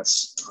involved in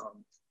this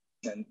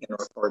and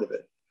are part of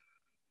it.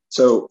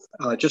 So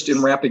just in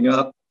wrapping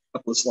up, a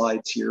couple of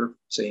slides here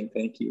saying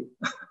thank you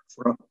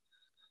from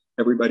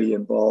everybody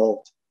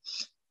involved.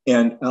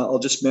 And I'll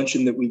just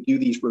mention that we do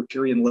these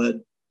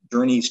Rotarian-led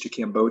journeys to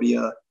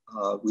Cambodia.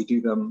 We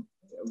do them,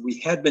 we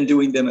had been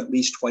doing them at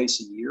least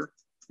twice a year.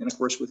 And of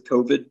course, with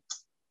COVID,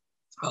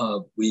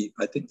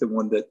 I think the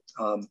one that,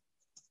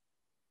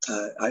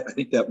 I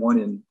think that one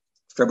in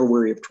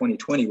February of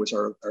 2020 was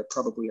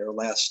probably our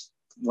last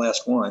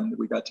one that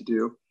we got to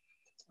do.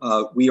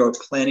 We are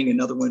planning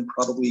another one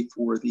probably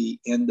for the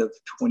end of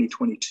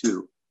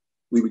 2022.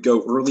 We would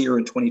go earlier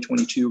in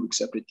 2022,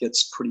 except it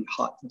gets pretty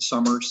hot in the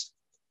summers.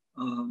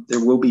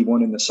 There will be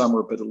one in the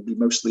summer, but it'll be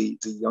mostly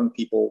the young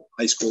people,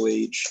 high school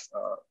age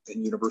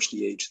and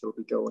university age that'll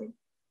be going.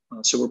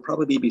 So we'll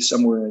probably be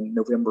somewhere in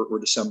November or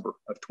December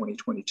of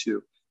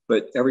 2022.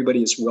 But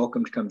everybody is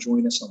welcome to come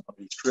join us on one of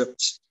these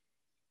trips.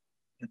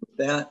 And with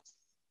that,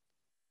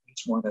 I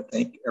just want to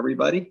thank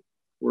everybody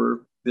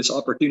for this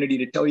opportunity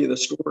to tell you the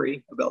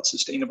story about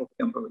sustainable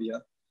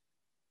Cambodia.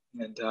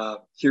 And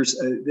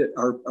here's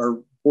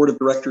our board of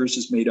directors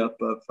is made up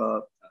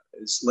of,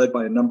 is led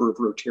by a number of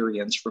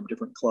Rotarians from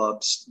different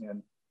clubs.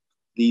 And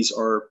these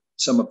are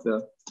some of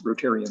the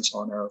Rotarians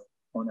on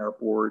our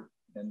board.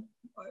 And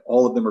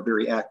all of them are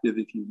very active.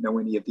 If you know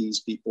any of these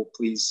people,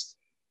 please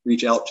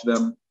reach out to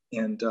them.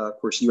 And of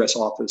course, US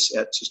office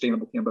at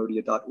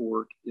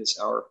sustainablecambodia.org is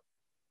our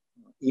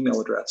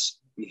email address.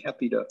 Be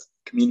happy to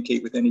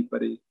communicate with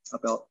anybody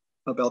about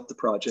the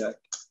project.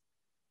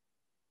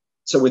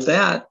 So with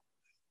that,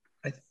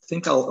 I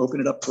think I'll open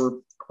it up for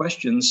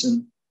questions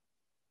and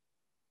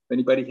if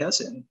anybody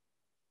has any.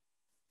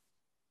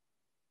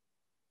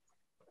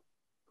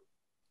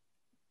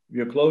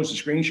 You close the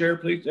screen share,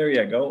 please. There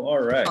you go. All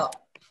right.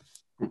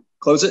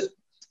 Close it?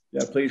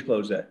 Yeah, please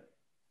close that.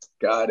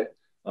 Got it.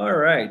 All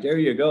right, there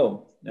you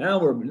go. Now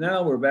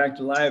we're back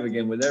to live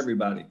again with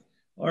everybody.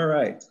 All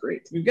right,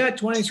 great. We've got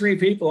 23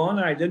 people on.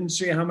 I didn't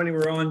see how many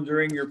were on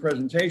during your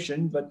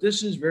presentation, but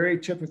this is very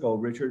typical,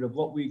 Richard, of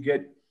what we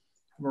get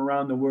from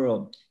around the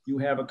world. You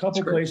have a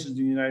couple places in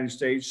the United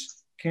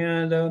States,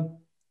 Canada,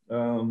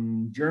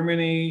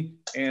 Germany,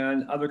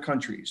 and other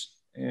countries.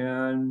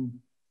 And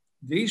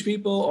these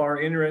people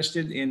are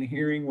interested in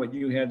hearing what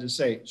you had to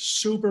say.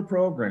 Super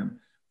program.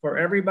 For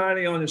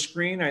everybody on the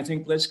screen, I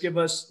think let's give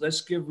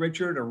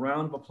Richard a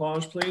round of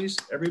applause, please,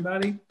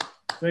 everybody.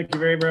 Thank you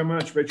very, very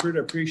much, Richard. I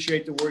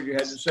appreciate the word you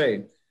had to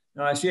say.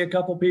 Now, I see a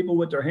couple people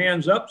with their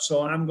hands up,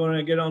 so I'm going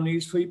to get on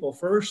these people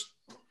first.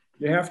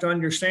 You have to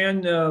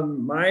understand,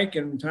 Mike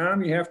and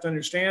Tom, you have to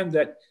understand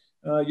that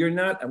you're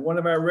not one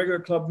of our regular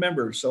club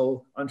members.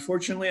 So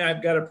unfortunately,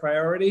 I've got a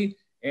priority,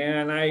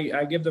 and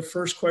I give the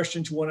first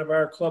question to one of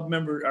our club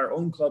members, our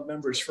own club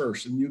members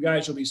first, and you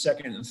guys will be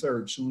second and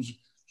third as soon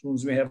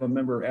as we have a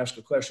member ask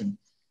a question.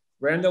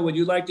 Randall, would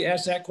you like to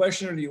ask that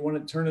question, or do you want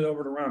to turn it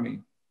over to Rami?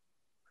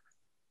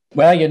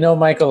 Well, you know,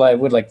 Michael, I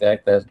would like to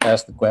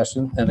ask the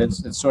question, and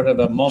it's sort of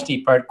a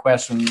multi-part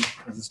question.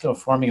 It's still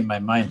forming in my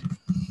mind.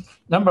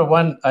 Number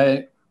one,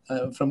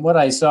 from what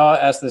I saw,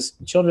 as the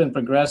children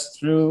progress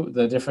through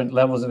the different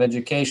levels of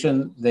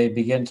education, they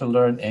begin to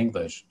learn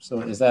English. So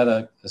is that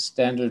a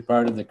standard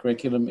part of the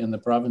curriculum in the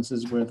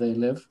provinces where they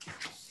live?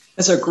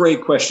 That's a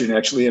great question,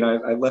 actually, and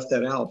I left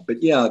that out.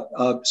 But yeah,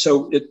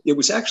 so it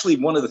was actually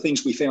one of the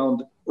things we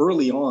found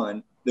early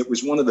on that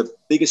was one of the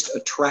biggest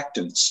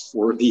attractants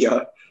for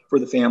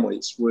the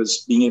families was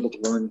being able to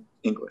learn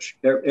English.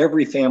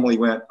 Every family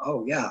went,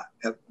 oh yeah,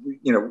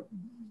 you know,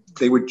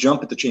 they would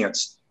jump at the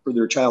chance for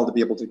their child to be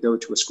able to go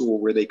to a school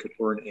where they could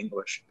learn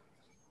English.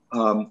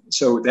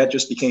 So that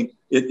just became,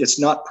 it's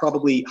not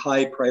probably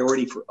high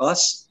priority for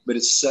us, but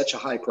it's such a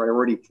high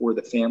priority for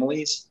the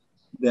families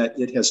that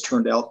it has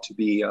turned out to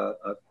be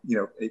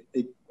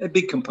a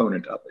big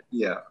component of it.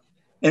 Yeah.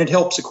 And it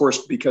helps, of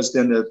course, because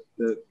then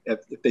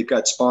if they've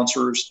got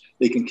sponsors,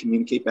 they can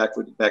communicate back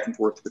and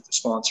forth with the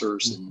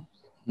sponsors.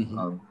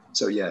 And,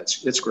 so yeah,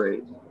 it's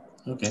great.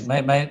 Okay,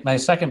 my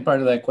second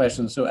part of that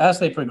question. So as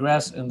they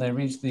progress and they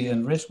reach the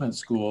enrichment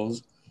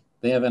schools,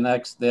 they have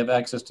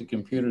access to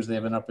computers. They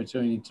have an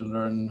opportunity to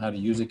learn how to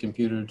use a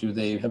computer. Do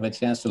they have a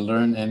chance to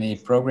learn any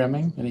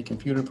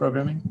computer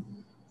programming?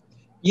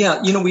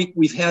 Yeah, you know,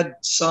 we've had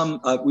some,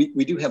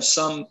 we do have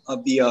some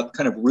of the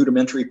kind of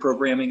rudimentary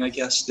programming, I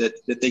guess, that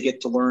they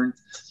get to learn.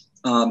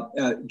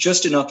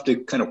 just enough to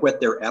kind of whet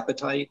their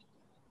appetite.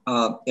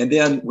 And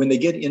then when they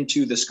get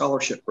into the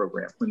scholarship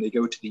program, when they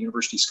go to the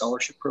university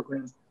scholarship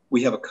program,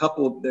 we have a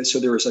couple, so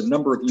there is a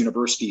number of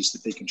universities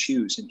that they can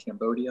choose in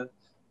Cambodia.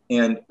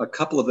 And a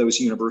couple of those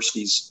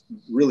universities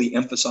really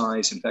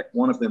emphasize, in fact,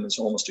 one of them is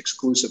almost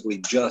exclusively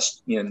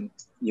just in,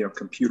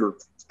 computer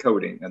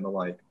coding and the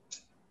like.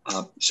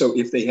 So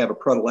if they have a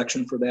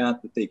predilection for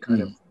that they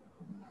kind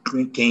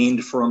of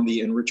gained from the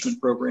enrichment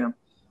program,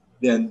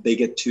 then they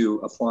get to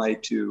apply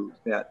to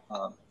that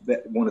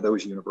one of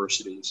those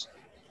universities.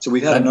 So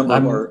we've had a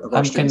number of our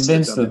I'm students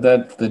convinced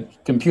that the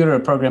computer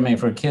programming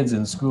for kids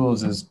in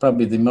schools is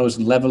probably the most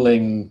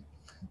leveling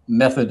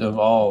method of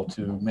all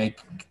to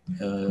make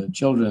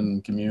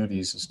children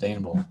communities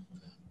sustainable.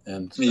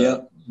 And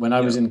when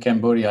I was in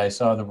Cambodia, I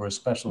saw there were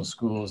special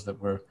schools that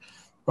were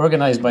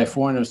organized by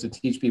foreigners to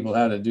teach people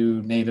how to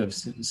do native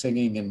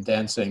singing and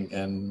dancing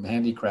and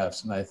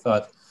handicrafts. And I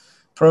thought,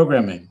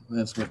 programming,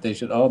 that's what they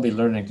should all be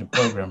learning, to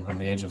program from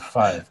the age of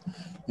 5.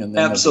 And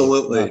then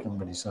absolutely, knock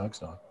everybody's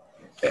socks off.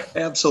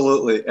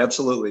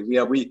 Absolutely.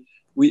 Yeah,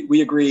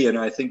 we agree, and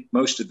I think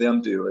most of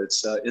them do.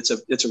 It's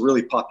a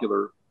really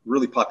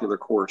popular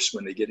course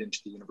when they get into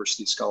the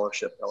university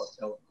scholarship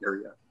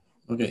area.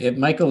 Okay,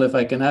 Michael, if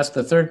I can ask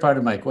the third part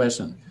of my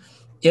question.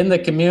 In the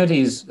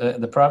communities,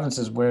 the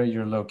provinces where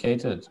you're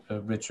located,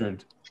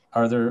 Richard,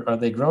 are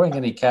they growing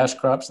any cash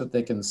crops that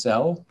they can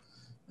sell?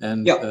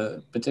 And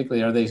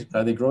particularly,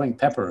 are they growing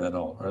pepper at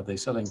all? Are they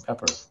selling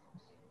pepper?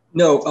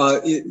 No,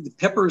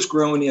 pepper is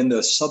grown in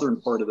the southern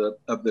part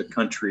of the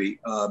country.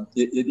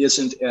 It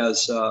isn't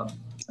as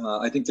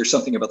I think there's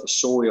something about the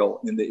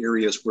soil in the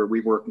areas where we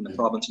work, in the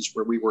provinces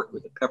where we work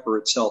with the pepper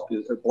itself,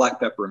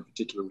 black pepper in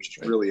particular, which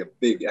is really a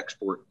big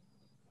export.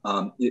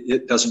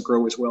 It doesn't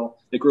grow as well.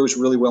 It grows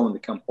really well in the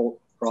Kampot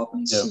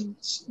province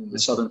in the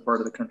southern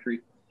part of the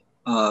country.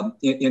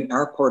 In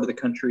our part of the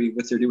country,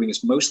 what they're doing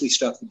is mostly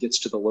stuff that gets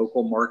to the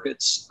local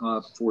markets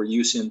for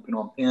use in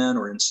Phnom Penh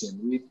or in Siem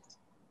Reap.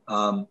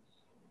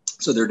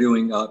 So they're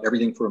doing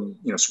everything from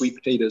sweet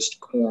potatoes to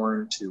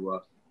corn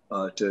to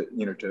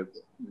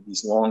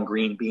these long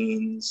green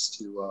beans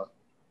to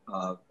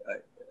a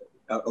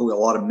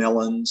lot of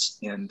melons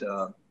and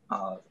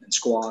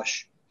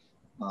squash.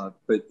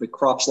 But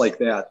crops like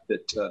that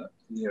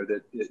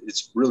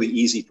it's really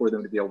easy for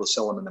them to be able to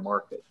sell them in the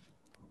market.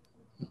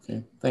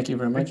 Okay, thank you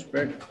very much.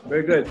 Very,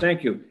 very good,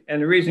 thank you.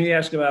 And the reason you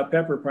asked about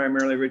pepper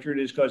primarily, Richard,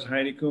 is because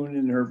Heidi Kuhn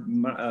in her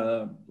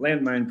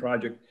landmine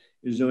project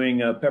is doing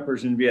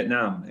peppers in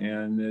Vietnam,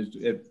 and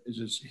it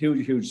is a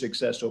huge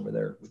success over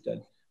there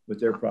with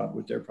their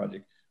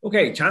project.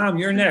 Okay, Tom,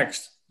 you're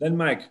next. Then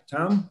Mike.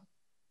 Tom.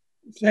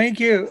 Thank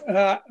you,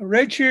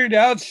 Richard.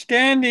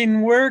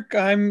 Outstanding work.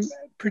 I'm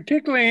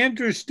particularly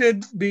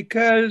interested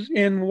because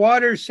in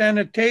water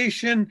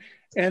sanitation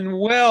and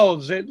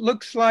wells, it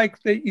looks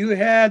like that you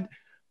had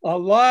a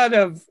lot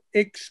of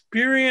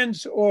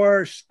experience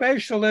or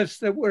specialists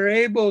that were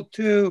able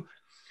to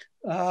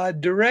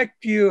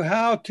direct you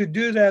how to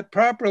do that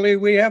properly.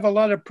 We have a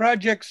lot of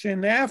projects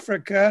in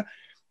Africa,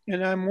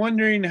 and I'm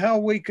wondering how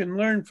we can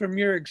learn from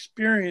your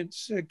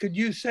experience. Could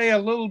you say a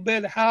little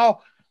bit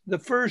how the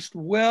first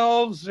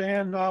wells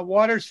and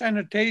water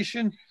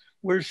sanitation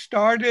were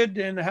started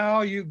and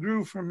how you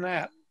grew from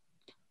that?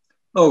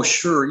 Oh,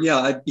 sure. Yeah,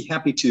 I'd be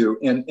happy to.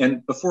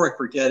 And before I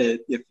forget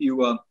it,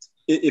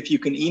 if you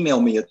can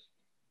email me at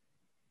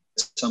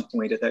some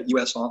point at that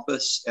U.S.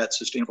 office at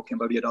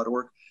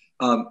sustainablecambodia.org,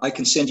 I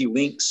can send you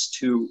links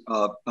to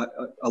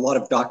a lot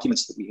of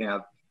documents that we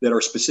have that are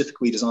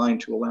specifically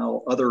designed to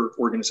allow other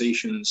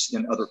organizations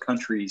in other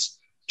countries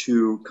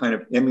to kind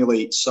of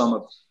emulate some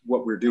of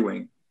what we're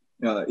doing,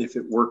 if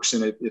it works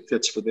and it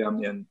fits for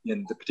them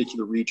in the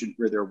particular region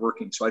where they're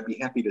working. So I'd be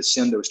happy to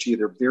send those to you.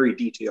 They're very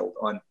detailed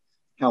on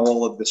how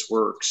all of this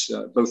works,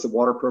 both the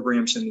water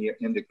programs and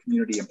the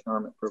community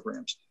empowerment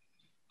programs.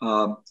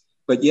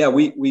 But yeah,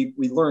 we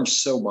learned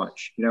so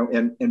much,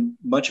 and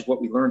much of what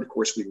we learned, of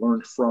course, we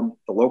learned from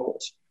the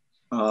locals,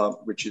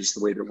 which is the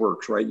way that it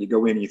works, right? You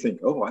go in and you think,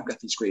 oh, I've got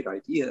these great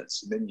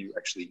ideas. And then you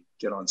actually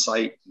get on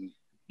site and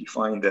you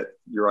find that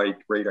your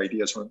great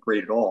ideas aren't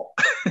great at all.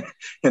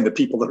 And the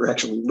people that are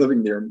actually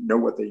living there know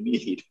what they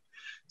need.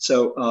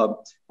 So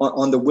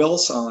on the well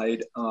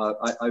side,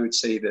 I would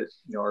say that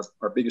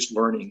our biggest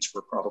learnings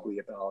were probably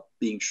about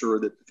being sure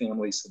that the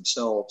families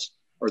themselves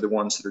are the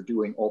ones that are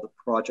doing all the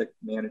project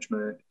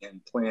management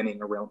and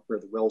planning around where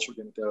the wells are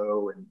going to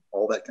go and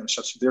all that kind of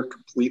stuff. So they're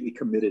completely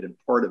committed and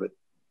part of it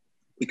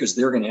because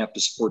they're going to have to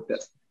support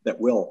that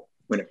well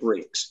when it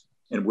breaks,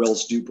 and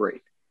wells do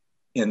break.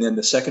 And then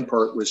the second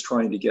part was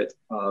trying to get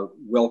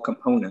well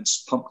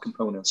components, pump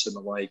components and the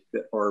like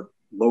that are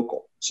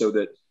local so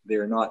that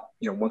they're not,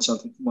 when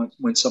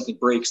something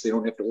breaks, they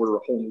don't have to order a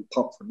whole new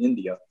pump from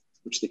India,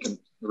 which they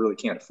really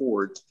can't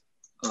afford.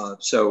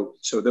 So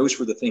those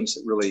were the things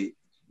that really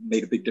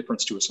made a big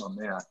difference to us on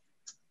that.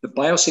 The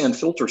biosand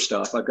filter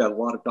stuff, I've got a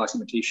lot of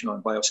documentation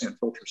on biosand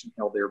filters and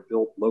how they're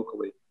built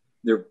locally.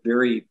 They're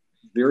very,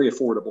 very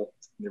affordable.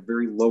 They're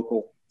very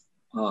local.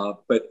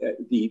 But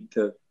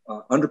the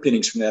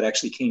underpinnings from that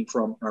actually came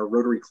from our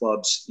Rotary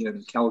clubs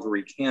in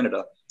Calgary,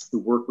 Canada, who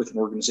work with an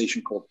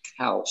organization called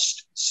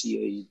CAUST,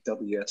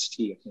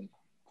 C-A-W-S-T, I think.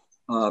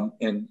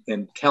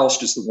 And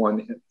CAUST is the one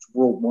that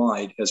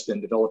worldwide has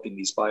been developing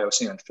these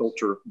biosand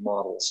filter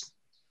models.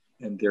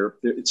 And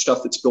it's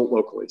stuff that's built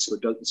locally. So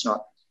it's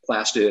not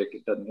plastic.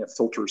 It doesn't have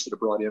filters that are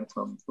brought in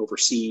from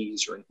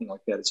overseas or anything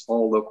like that. It's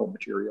all local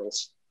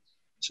materials.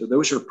 So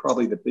those are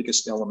probably the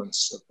biggest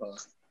elements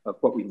of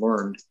what we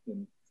learned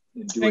in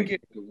doing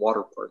the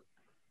water part.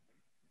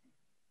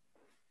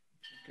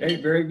 Okay,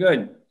 very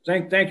good.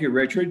 Thank you,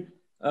 Richard.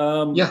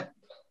 Yeah.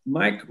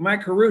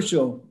 Mike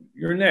Caruso,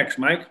 you're next,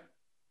 Mike.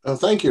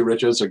 Thank you,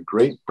 Richard. It's a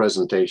great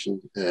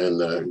presentation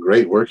and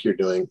great work you're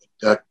doing.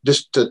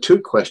 Just two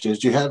questions.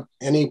 Do you have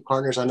any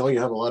partners? I know you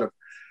have a lot of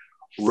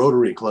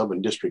Rotary Club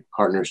and district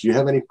partners. Do you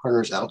have any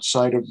partners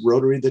outside of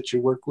Rotary that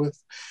you work with?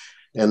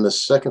 And the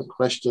second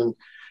question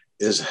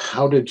is,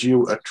 how did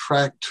you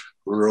attract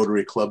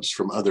Rotary clubs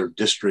from other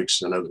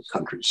districts and other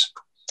countries?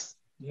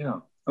 Yeah,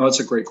 oh, that's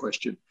a great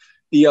question.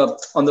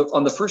 On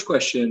the first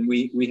question,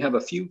 we have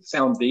a few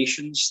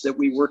foundations that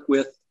we work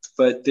with,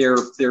 but they're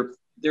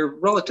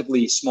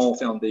relatively small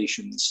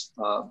foundations,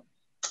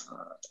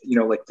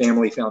 like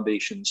family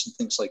foundations and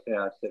things like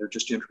that are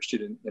just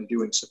interested in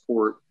doing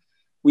support.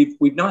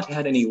 We've not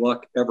had any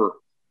luck ever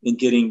in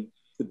getting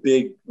the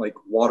big like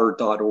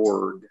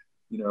water.org,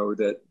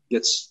 that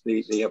gets,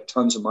 they have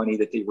tons of money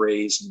that they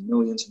raise and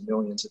millions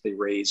that they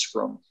raise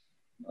from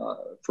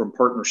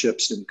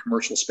partnerships in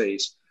commercial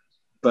space,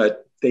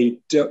 but they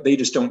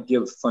just don't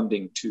give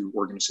funding to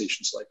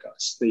organizations like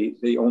us.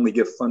 They only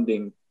give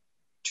funding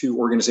to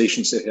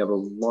organizations that have a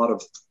lot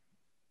of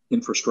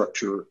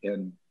infrastructure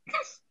and,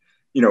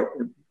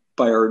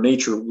 by our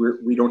nature,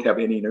 we don't have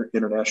any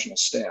international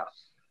staff.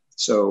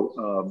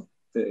 So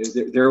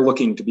they're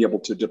looking to be able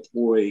to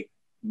deploy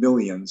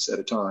millions at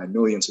a time,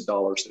 millions of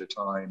dollars at a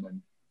time.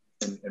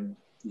 And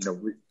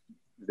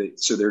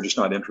so they're just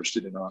not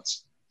interested in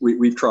us.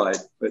 We've tried,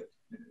 but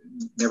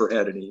never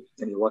had any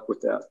luck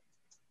with that.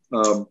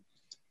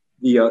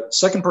 The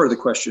second part of the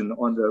question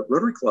on the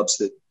Rotary clubs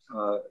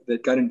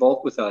that got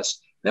involved with us,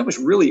 that was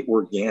really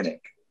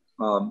organic.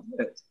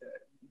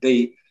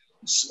 The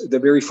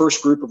very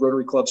first group of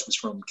Rotary clubs was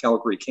from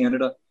Calgary,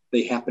 Canada.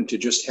 They happened to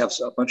just have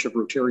a bunch of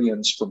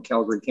Rotarians from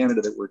Calgary,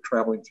 Canada that were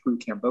traveling through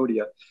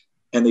Cambodia.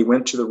 And they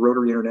went to the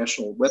Rotary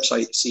International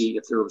website to see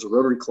if there was a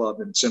Rotary club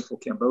in central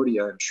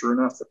Cambodia. And sure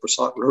enough, the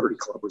Prasad Rotary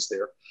Club was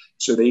there.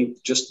 So they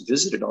just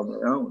visited on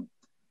their own.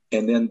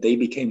 And then they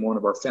became one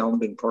of our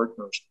founding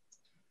partners.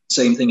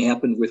 Same thing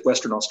happened with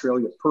Western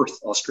Australia,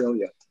 Perth,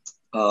 Australia.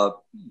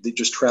 They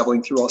just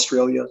traveling through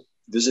Australia,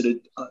 visited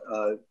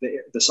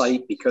the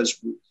site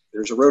because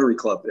there's a Rotary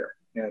Club there.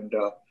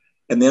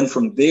 And then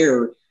from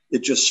there,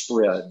 it just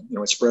spread.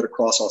 It spread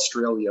across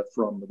Australia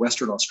from the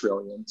Western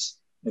Australians.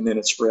 And then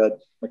it spread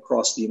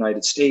across the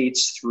United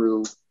States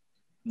through,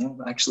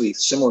 actually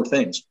similar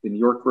things. The New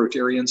York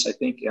Rotarians, I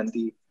think, and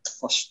the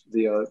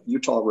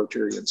Utah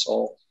Rotarians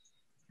all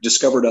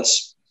discovered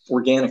us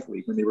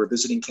organically when they were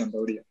visiting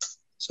Cambodia.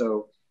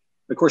 So,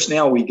 of course,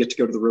 now we get to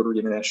go to the Rotary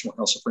International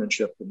House of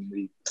Friendship, and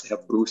we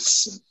have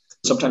booths, and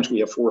sometimes we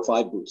have 4 or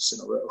 5 booths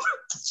in a row.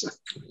 So.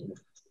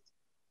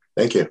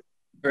 Thank you.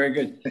 Very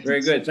good.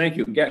 Very good. Thank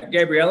you.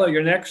 Gabriella,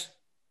 you're next.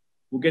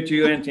 We'll get to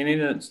you,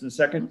 Antonina, in a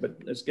second, but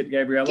let's get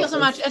Gabriella. Thank you so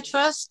much. At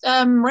first,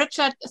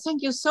 Richard,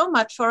 thank you so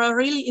much for a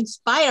really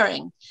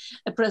inspiring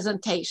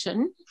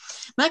presentation.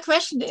 My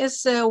question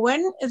is,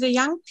 when the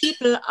young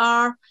people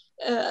are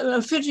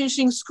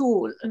finishing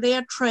school, they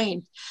are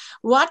trained,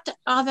 what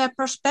are their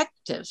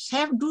perspectives?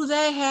 Do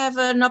they have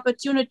an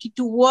opportunity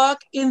to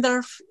work in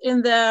their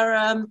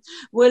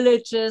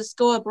villages,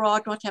 go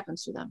abroad? What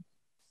happens to them?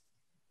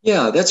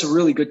 Yeah, that's a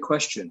really good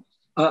question.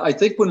 I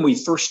think when we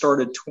first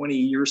started 20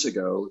 years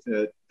ago,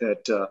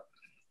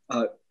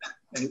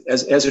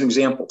 as an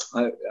example,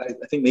 I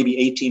think maybe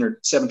 18 or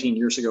 17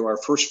 years ago, our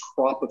first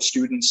crop of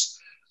students,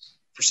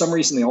 for some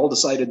reason, they all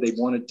decided they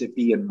wanted to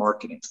be in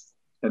marketing.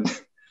 And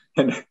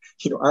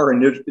our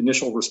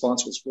initial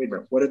response was, wait a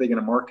minute, what are they going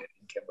to market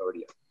in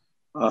Cambodia?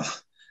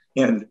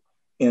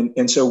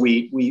 And so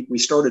we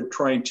started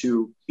trying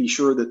to be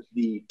sure that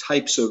the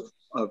types of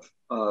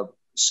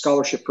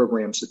scholarship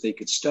programs that they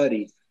could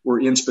study were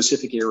in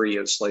specific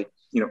areas like,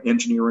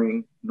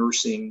 engineering,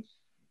 nursing,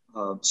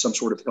 some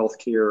sort of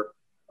healthcare,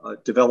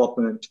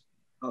 development,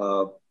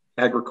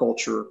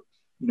 agriculture,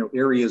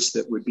 areas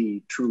that would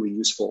be truly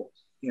useful.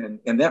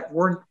 And that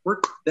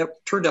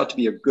turned out to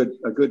be a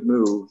good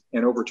move.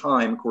 And over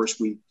time, of course,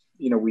 we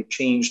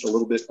changed a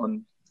little bit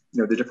on,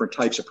 the different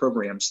types of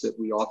programs that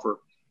we offer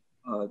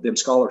them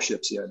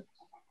scholarships in.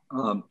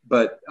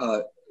 But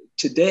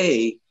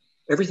today,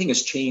 everything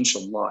has changed a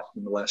lot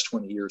in the last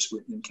 20 years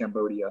in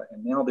Cambodia.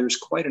 And now there's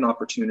quite an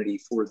opportunity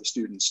for the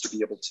students to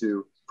be able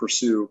to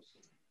pursue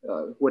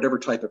whatever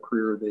type of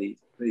career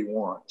they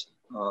want.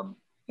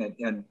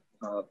 And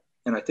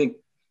I think,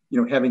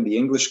 having the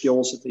English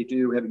skills that they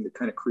do, having the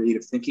kind of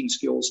creative thinking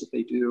skills that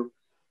they do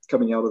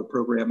coming out of the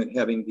program, and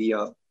having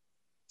the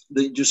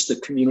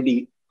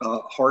community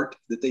heart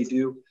that they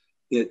do,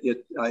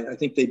 I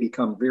think they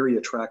become very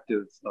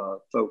attractive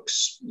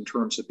folks in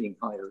terms of being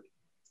hired,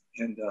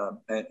 and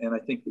I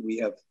think that we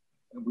have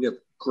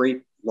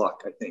great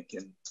luck, I think,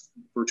 in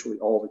virtually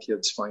all the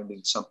kids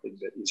finding something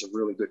that is a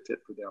really good fit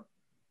for them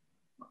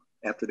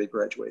after they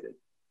graduated.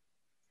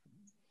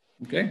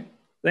 Okay,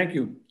 thank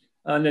you.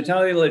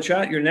 Natalia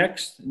Lachat, you're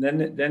next, and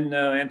then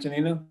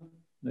Antonina.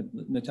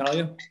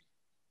 Natalia?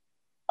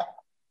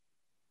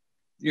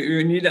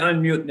 You need to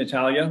unmute,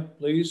 Natalia,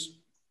 please.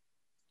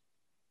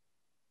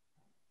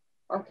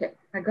 Okay,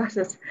 I got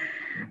it.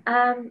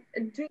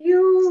 Do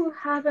you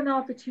have an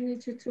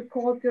opportunity to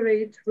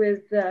cooperate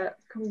with the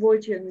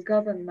Cambodian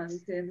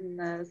government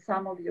in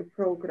some of your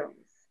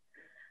programs?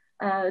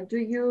 Do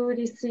you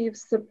receive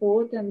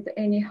support and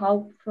any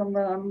help from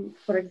them,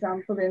 for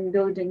example, in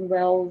building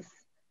wells,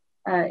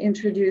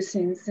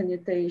 introducing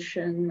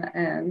sanitation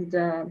and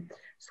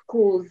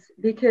schools?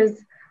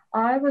 Because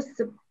I was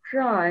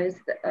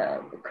surprised,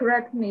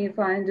 correct me if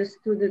I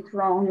understood it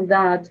wrong,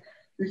 that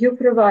you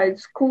provide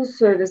school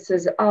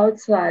services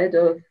outside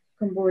of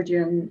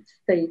Cambodian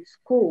state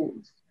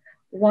schools.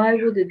 Why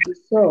would it be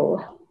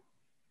so?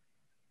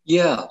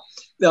 Yeah,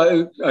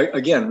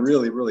 again,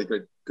 really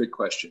good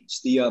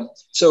questions.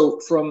 So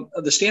from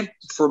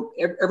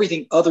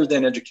everything other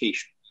than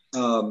education,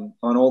 on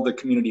all the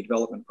community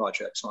development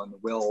projects, on the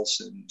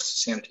wells and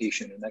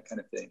sanitation and that kind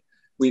of thing,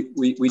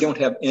 we don't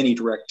have any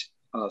direct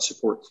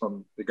support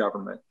from the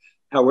government.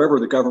 However,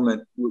 the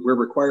government,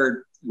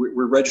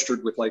 we're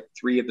registered with like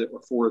 3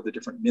 or 4 of the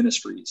different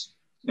ministries,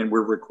 and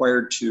we're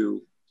required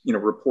to,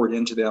 report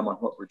into them on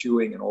what we're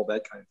doing and all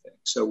that kind of thing.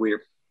 So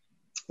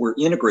we're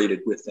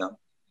integrated with them,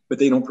 but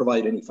they don't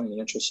provide any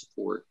financial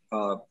support.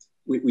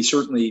 We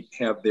certainly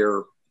have their,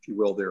 if you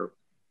will,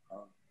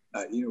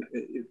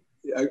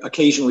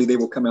 occasionally they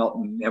will come out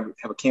and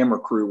have a camera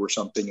crew or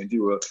something and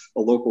do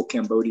a local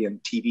Cambodian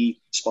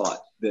TV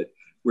spot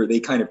where they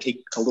kind of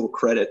take a little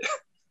credit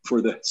for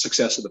the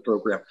success of the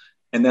program.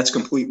 And that's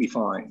completely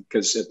fine,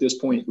 because at this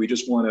point, we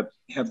just want to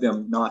have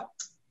them not,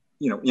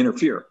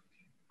 interfere.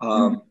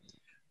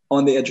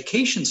 On the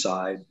education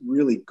side,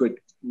 really good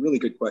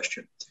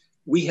question.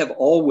 We have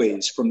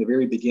always, from the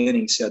very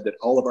beginning, said that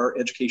all of our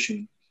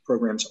education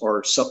programs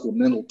are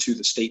supplemental to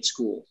the state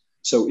school.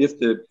 So if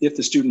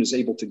the student is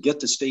able to get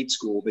to state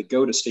school, they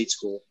go to state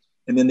school,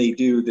 and then they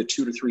do the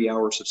 2 to 3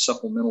 hours of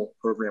supplemental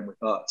program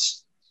with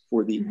us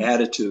for the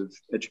additive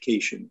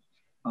education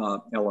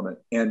element.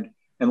 And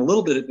a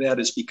little bit of that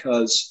is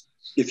because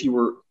if you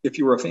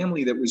were a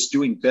family that was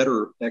doing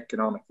better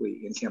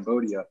economically in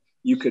Cambodia,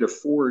 you could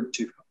afford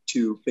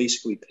to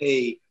basically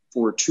pay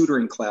for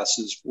tutoring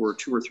classes for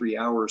 2 or 3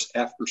 hours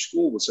after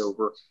school was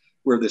over,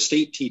 where the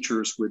state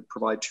teachers would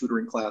provide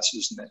tutoring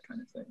classes and that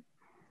kind of thing.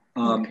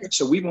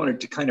 So we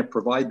wanted to kind of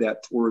provide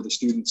that for the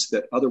students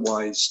that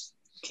otherwise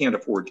can't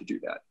afford to do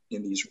that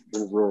in these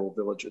rural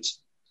villages.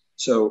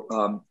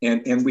 So,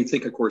 and we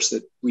think, of course,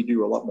 that we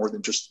do a lot more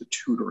than just the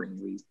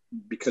tutoring.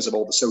 Because of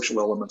all the social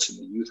elements in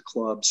the youth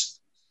clubs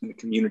and the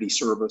community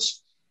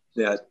service,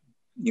 that,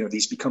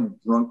 these become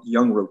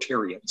young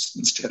Rotarians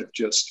instead of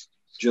just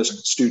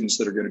students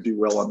that are going to do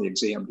well on the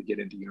exam to get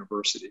into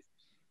university.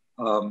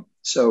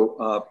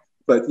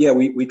 But yeah,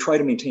 we try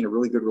to maintain a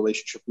really good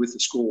relationship with the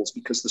schools,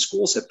 because the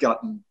schools have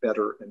gotten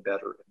better and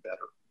better and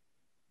better.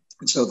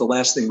 And so the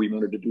last thing we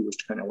wanted to do was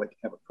to kind of like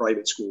have a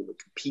private school that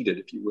competed,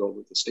 if you will,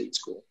 with the state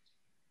school.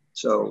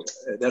 So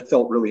that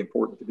felt really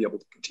important to be able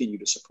to continue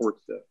to support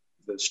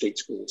the state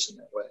schools in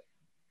that way.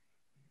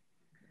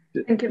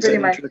 Thank you very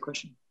much. Answer the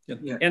question?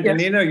 Yeah.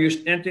 Antonina, yes.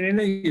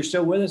 You're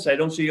still with us? I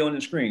don't see you on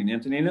the screen.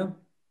 Antonina?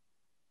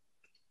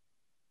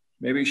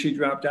 Maybe she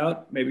dropped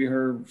out. Maybe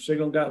her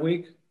signal got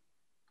weak.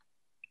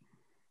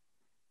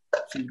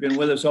 She's been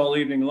with us all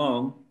evening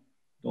long.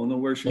 Don't know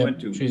where she went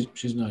to.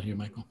 She's not here,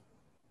 Michael.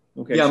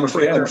 Okay. Yeah, I'm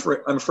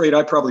afraid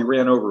I probably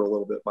ran over a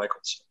little bit,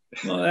 Michael.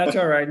 Well, that's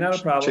all right. Not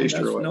a problem. Chased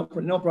her away. No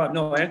problem.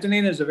 No,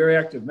 Antonina is a very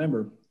active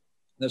member.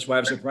 That's why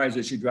I'm surprised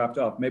that she dropped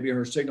off. Maybe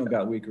her signal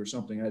got weak or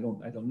something. I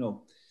don't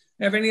know.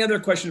 Have any other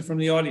questions from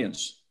the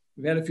audience?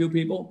 We've had a few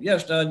people.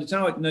 Yes,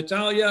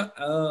 Natalia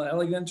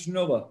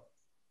Elegantinova.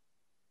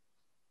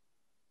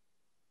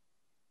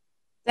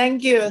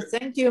 Thank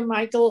you,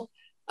 Michael.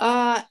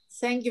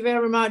 Thank you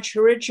very much,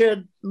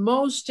 Richard.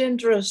 Most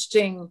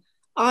interesting,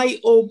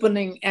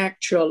 eye-opening,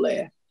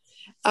 actually.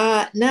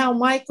 Now,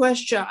 my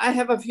question, I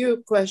have a few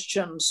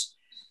questions.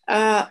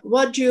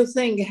 What do you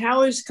think?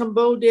 How is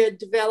Cambodia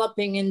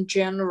developing in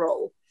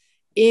general?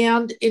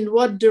 And in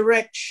what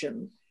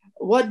direction?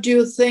 What do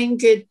you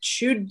think it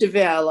should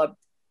develop,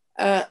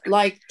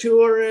 like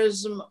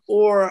tourism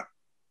or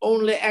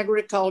only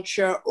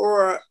agriculture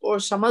or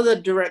some other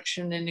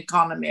direction in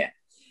economy?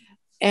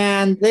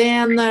 And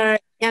then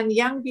can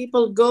young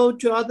people go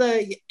to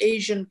other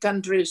Asian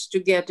countries to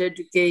get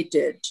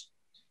educated?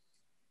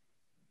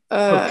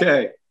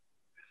 Okay.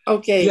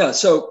 Yeah.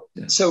 So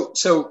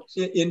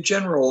in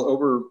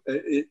general,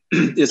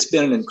 it's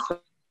been an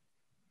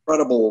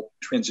incredible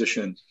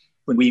transition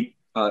when we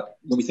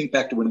think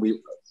back to when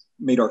we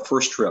made our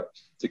first trip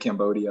to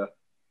Cambodia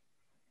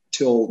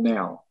till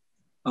now.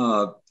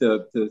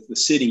 the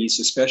cities,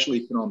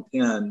 especially Phnom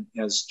Penh,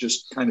 has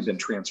just kind of been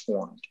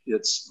transformed.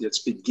 It's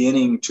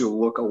beginning to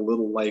look a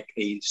little like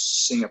a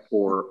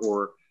Singapore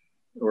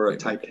or a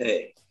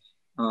Taipei.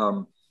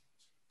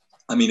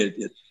 I mean,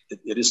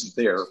 it isn't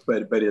there,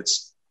 but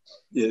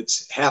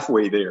it's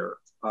halfway there.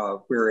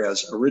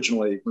 Whereas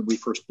originally, when we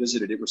first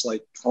visited, it was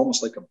like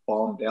almost like a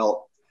bombed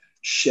out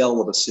shell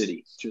of a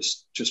city,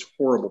 just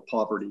horrible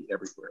poverty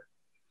everywhere.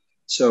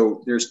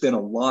 So there's been a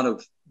lot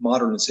of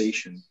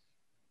modernization.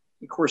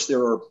 Of course,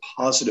 there are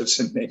positives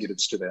and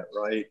negatives to that,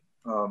 right?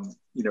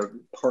 You know,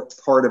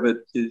 part of it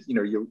is, you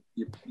know, you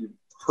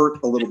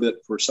hurt a little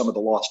bit for some of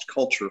the lost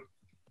culture,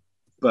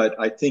 but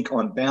I think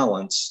on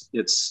balance,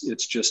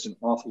 it's just an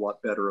awful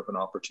lot better of an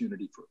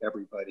opportunity for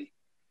everybody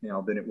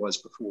now than it was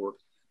before.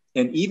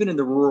 And even in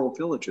the rural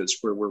villages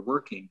where we're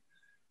working,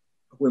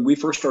 when we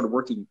first started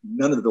working,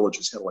 none of the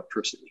villages had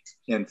electricity,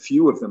 and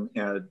few of them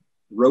had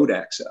road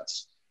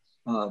access.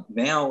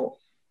 Now,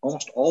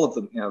 almost all of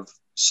them have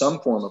some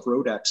form of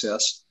road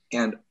access,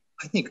 and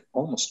I think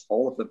almost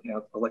all of them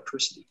have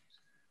electricity.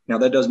 Now,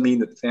 that doesn't mean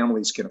that the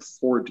families can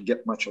afford to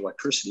get much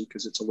electricity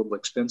because it's a little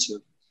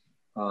expensive.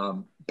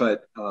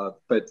 But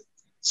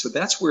so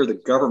that's where the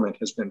government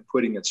has been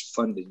putting its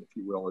funding, if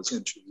you will, is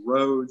into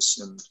roads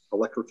and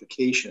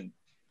electrification,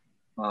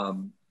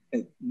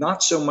 and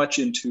not so much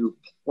into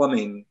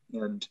plumbing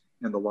and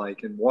the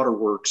like and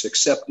waterworks,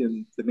 except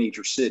in the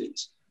major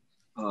cities,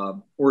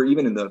 or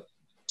even in the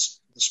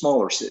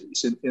smaller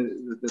cities.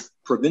 In the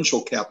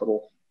provincial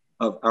capital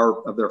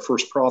of their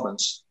first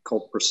province,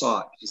 called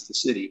Prasad, is the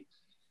city.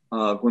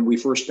 When we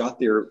first got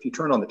there, if you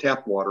turn on the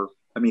tap water,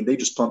 I mean, they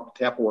just pumped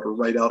tap water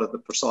right out of the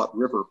Prasad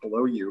River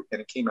below you, and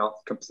it came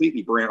out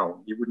completely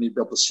brown. You wouldn't even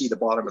be able to see the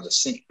bottom of the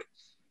sink.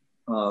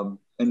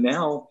 And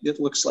now it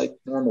looks like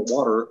normal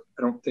water.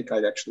 I don't think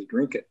I'd actually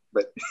drink it,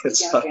 but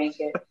it's, Drink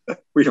it.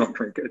 we don't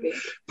drink it.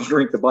 We'll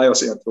drink the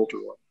biosand filter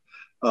one.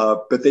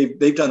 But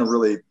they've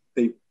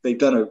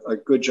done a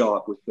good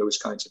job with those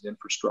kinds of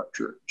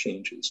infrastructure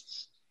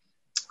changes.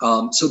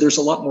 So there's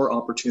a lot more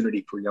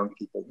opportunity for young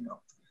people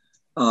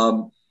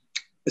now.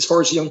 As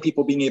far as young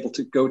people being able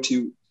to go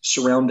to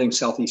surrounding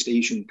Southeast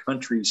Asian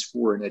countries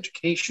for an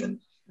education,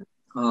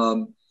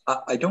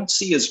 I don't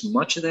see as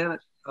much of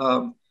that.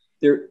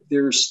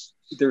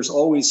 There's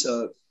always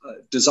a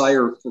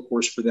desire, of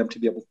course, for them to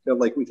be able to,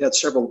 like we've had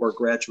several of our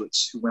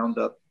graduates who wound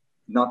up,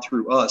 not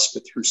through us,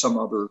 but through some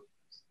other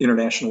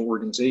international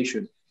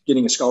organization,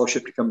 getting a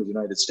scholarship to come to the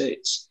United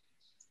States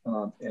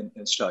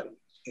and study.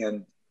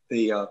 And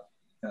they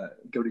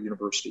go to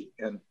university.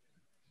 And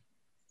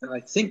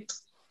I think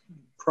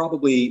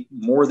probably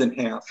more than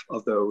half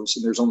of those,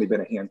 and there's only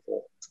been a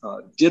handful,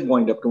 did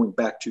wind up going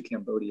back to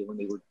Cambodia when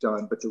they were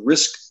done. But the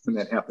risk when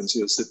that happens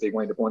is that they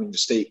wind up wanting to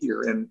stay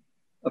here. And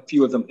a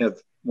few of them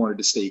have wanted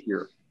to stay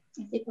here.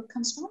 They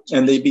become sponsors.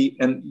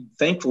 And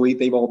thankfully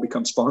they've all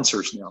become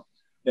sponsors now,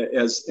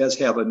 as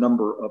have a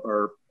number of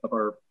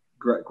our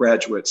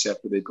graduates.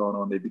 After they've gone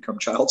on, they become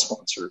child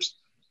sponsors.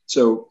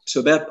 So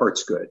that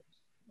part's good.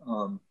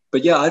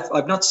 But yeah,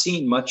 I've not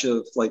seen much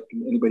of like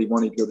anybody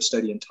wanting to go to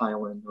study in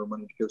Thailand or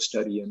wanting to go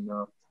study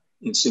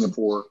in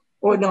Singapore.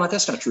 Oh no,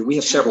 that's not true. We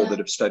have several that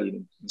have studied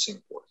in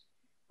Singapore.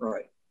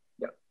 Right.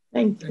 Yeah.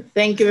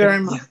 Thank you very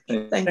much.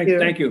 Yeah.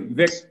 Thank you.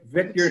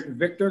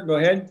 Victor, go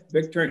ahead.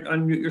 Victor,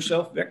 unmute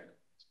yourself, Vic.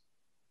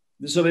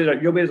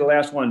 You'll be the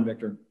last one,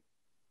 Victor.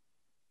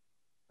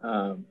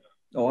 Thank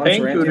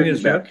sorry, you,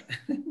 Richard.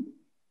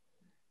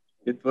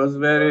 It was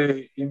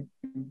very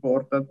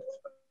important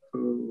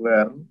to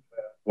learn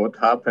what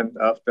happened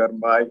after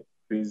my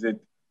visit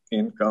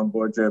in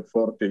Cambodia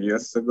 40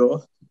 years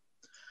ago.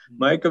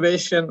 My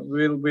question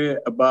will be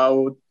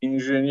about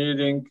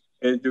engineering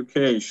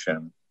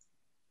education.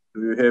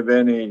 Do you have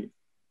any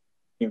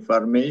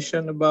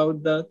information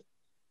about that?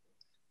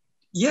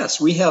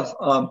 Yes, we have.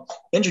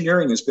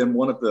 Engineering has been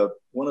one of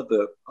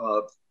the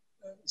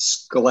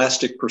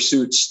scholastic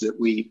pursuits that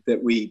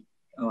we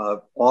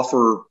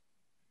offer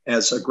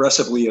as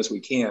aggressively as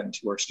we can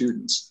to our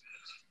students.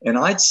 And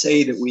I'd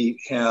say that we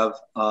have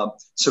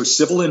so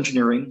civil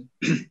engineering,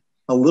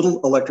 a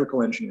little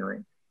electrical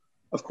engineering,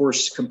 of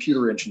course,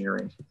 computer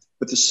engineering.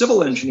 But the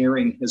civil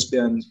engineering has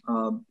been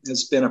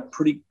a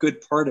pretty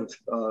good part of.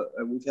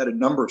 We've had a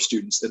number of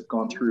students that have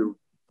gone through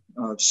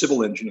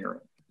civil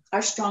engineering.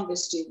 Our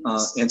strongest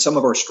students. And some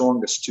of our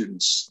strongest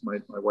students, my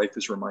wife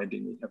is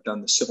reminding me, have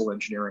done the civil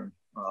engineering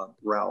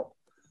route.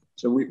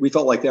 So we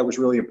felt like that was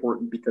really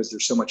important because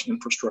there's so much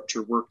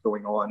infrastructure work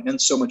going on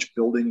and so much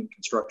building and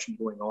construction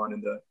going on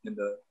in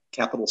the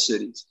capital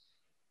cities.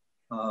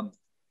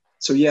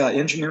 So yeah,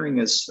 engineering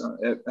is,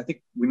 I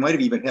think we might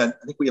have even had,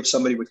 I think we have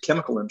somebody with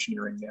chemical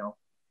engineering now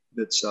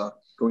that's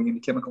going into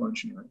chemical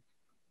engineering.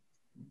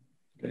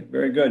 Okay,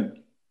 very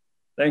good.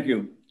 Thank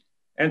you.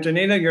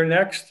 Antonina, you're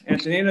next.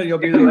 Antonina, you'll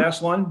be the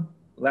last one.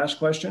 Last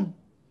question.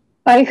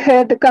 I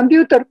had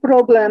computer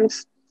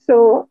problems,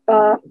 so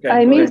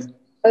I missed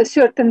a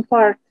certain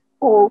part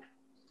of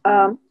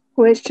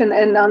question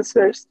and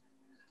answers.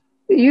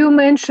 You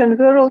mentioned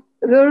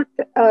word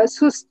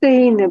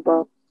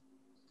sustainable.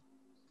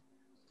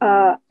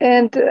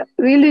 and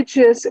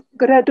villages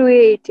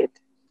graduated.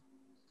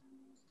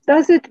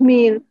 Does it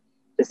mean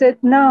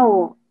that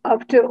now,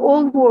 after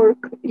all work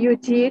you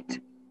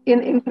did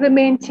in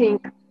implementing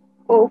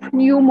of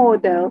new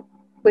model,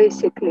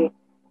 basically,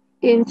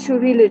 into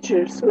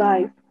villagers'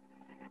 life,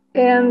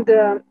 and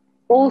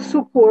all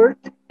support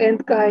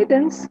and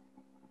guidance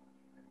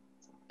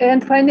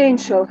and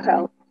financial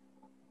help,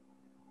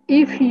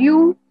 if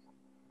you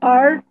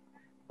are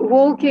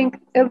walking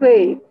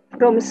away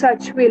from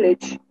such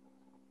village,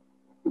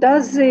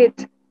 does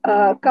it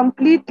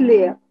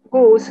completely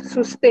goes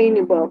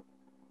sustainable,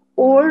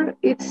 or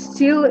it's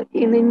still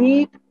in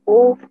need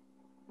of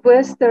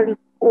Western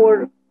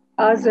or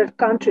other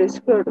countries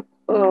for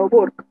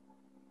work?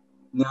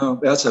 No,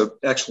 that's an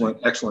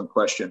excellent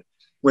question.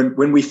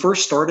 When we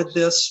first started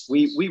this,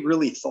 we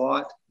really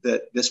thought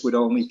that this would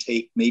only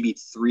take maybe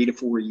 3 to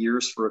 4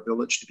 years for a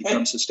village to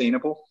become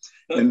sustainable.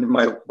 And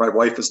my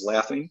wife is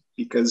laughing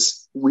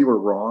because we were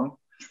wrong.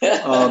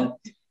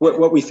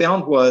 What we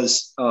found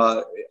was,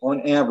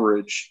 on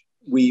average,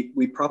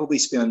 we probably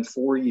spend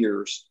 4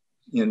 years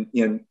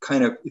in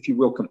kind of, if you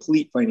will,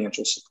 complete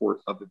financial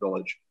support of the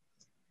village.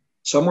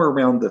 Somewhere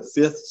around the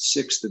 5th,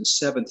 6th, and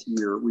 7th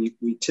year, we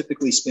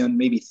typically spend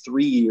maybe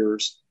 3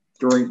 years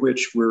during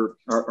which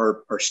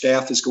our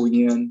staff is going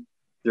in.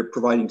 They're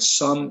providing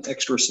some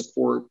extra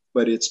support,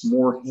 but it's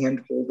more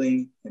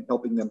hand-holding and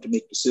helping them to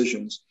make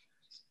decisions.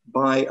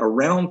 By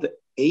around the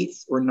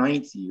 8th or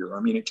 9th year,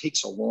 I mean, it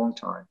takes a long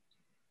time,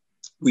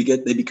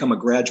 they become a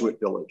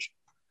graduate village.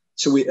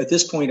 So at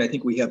this point, I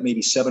think we have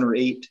maybe 7 or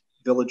 8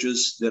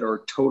 villages that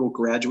are total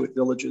graduate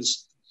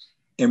villages.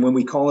 And when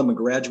we call them a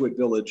graduate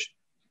village,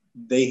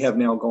 they have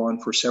now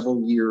gone for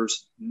several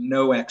years,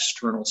 no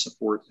external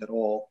support at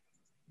all.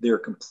 They're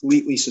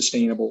completely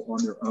sustainable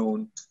on their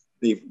own.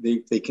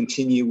 They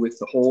continue with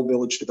the whole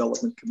village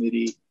development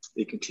committee.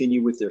 They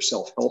continue with their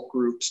self-help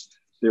groups.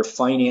 They're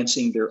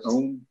financing their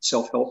own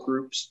self-help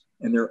groups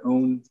and their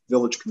own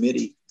village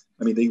committee.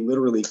 I mean, they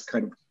literally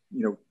kind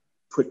of,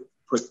 put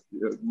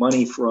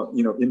money from,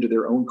 into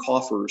their own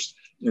coffers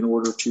in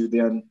order to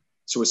then,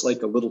 so it's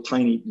like a little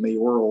tiny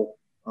mayoral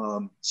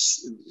town,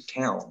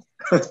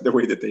 the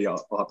way that they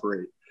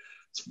operate.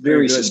 It's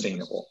very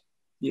sustainable.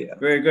 Yeah.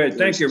 Very good.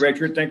 Thank you,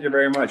 Richard. Thank you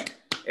very much.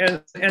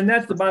 And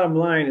that's the bottom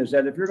line, is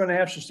that if you're going to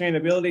have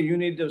sustainability, you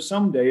need to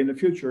someday in the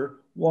future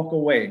walk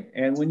away.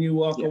 And when you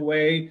walk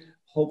away,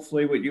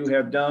 hopefully what you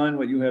have done,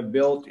 what you have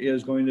built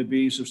is going to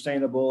be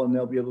sustainable, and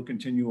they'll be able to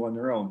continue on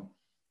their own.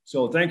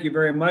 So thank you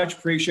very much.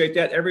 Appreciate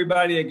that.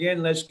 Everybody,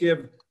 again, let's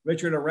give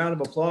Richard a round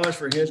of applause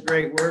for his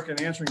great work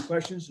in answering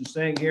questions and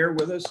staying here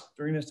with us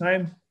during this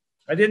time.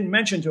 I didn't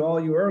mention to all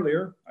you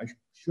earlier, I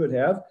should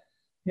have,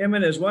 him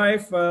and his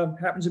wife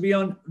happens to be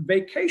on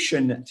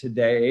vacation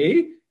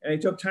today, and he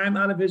took time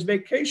out of his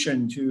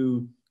vacation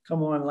to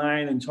come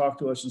online and talk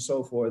to us and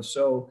so forth.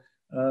 So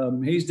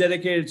he's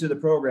dedicated to the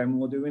program and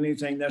will do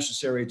anything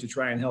necessary to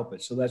try and help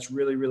it. So that's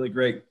really, really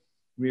great.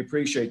 We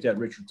appreciate that,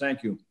 Richard.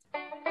 Thank you.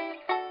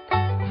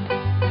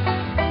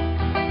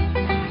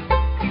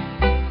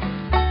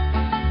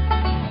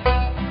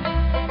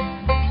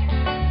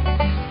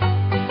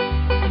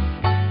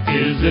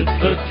 Is it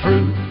the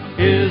truth?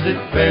 Is it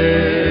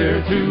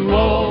fair to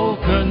all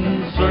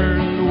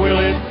concerned? Will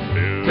it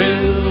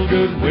build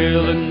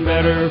goodwill and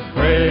better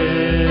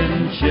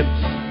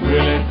friendships?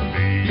 Will it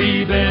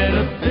be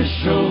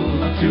beneficial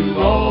to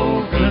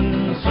all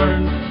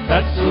concerned?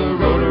 That's a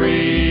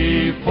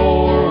Rotary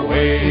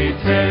four-way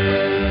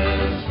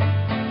test.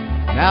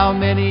 Now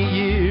many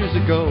years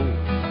ago,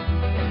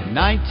 in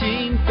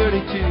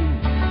 1932,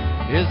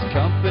 his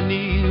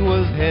company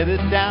was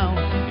headed down,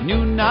 he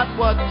knew not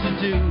what to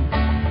do.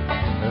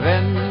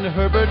 Then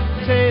Herbert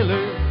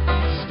Taylor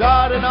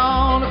started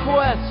on a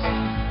quest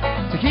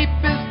to keep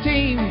his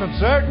team from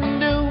certain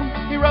doom.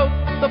 He wrote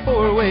the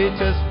four-way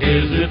test.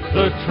 Is it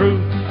the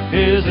truth?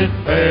 Is it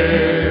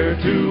fair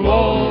to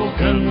all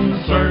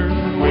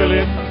concerned? Will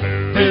it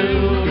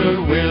build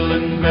goodwill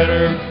and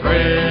better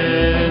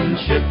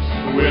friendships?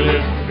 Will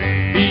it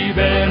be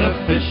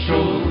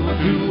beneficial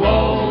to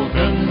all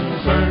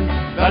concerned?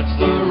 That's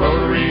the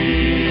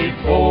Rotary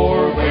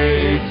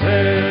four-way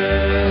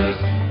test.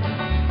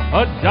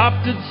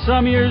 Adopted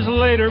some years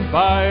later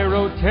by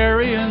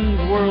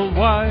Rotarians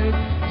worldwide,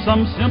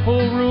 some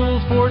simple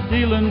rules for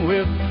dealing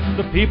with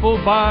the people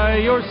by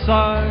your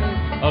side.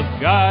 A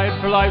guide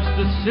for life's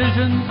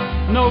decisions,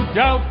 no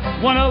doubt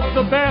one of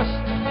the best.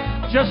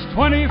 Just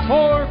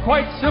 24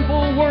 quite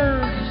simple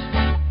words.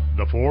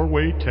 The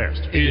four-way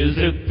test. Is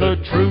it the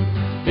truth?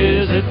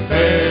 Is it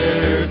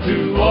fair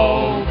to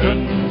all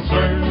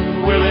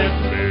concerned? Will it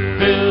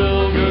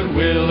build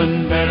goodwill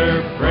and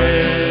better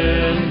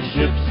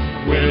friendships?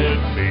 Will it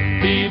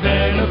be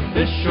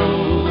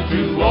beneficial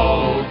to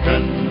all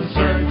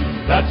concerned?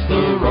 That's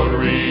the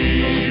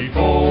Rotary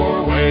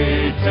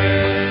four-way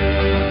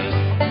test.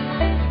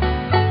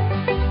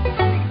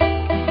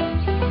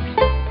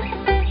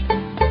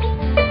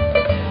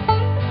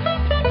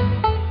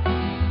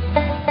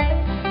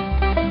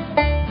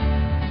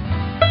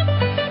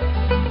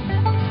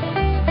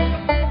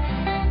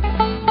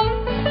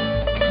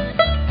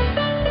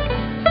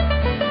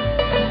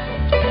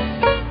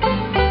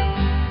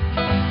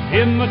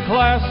 In the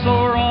class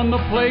or on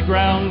the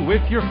playground with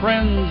your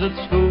friends at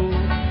school,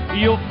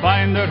 you'll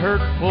find that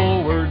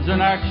hurtful words and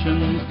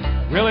actions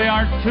really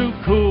aren't too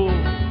cool.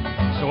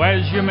 So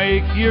as you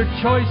make your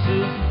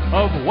choices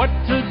of what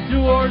to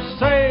do or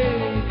say,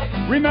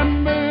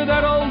 remember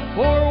that old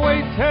four-way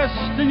test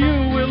and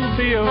you will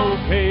be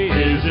okay.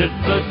 Is it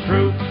the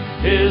truth?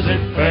 Is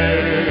it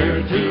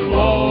fair to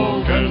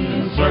all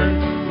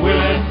concerned? Will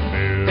it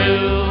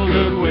build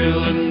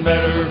goodwill and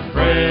better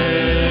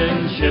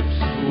friendships?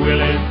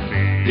 Will it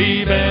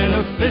be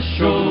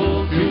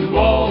beneficial to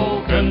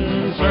all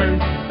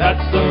concerned?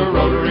 That's the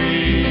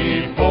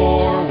Rotary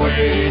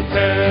four-way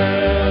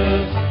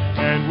test.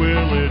 And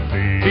will it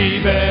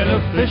be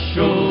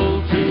beneficial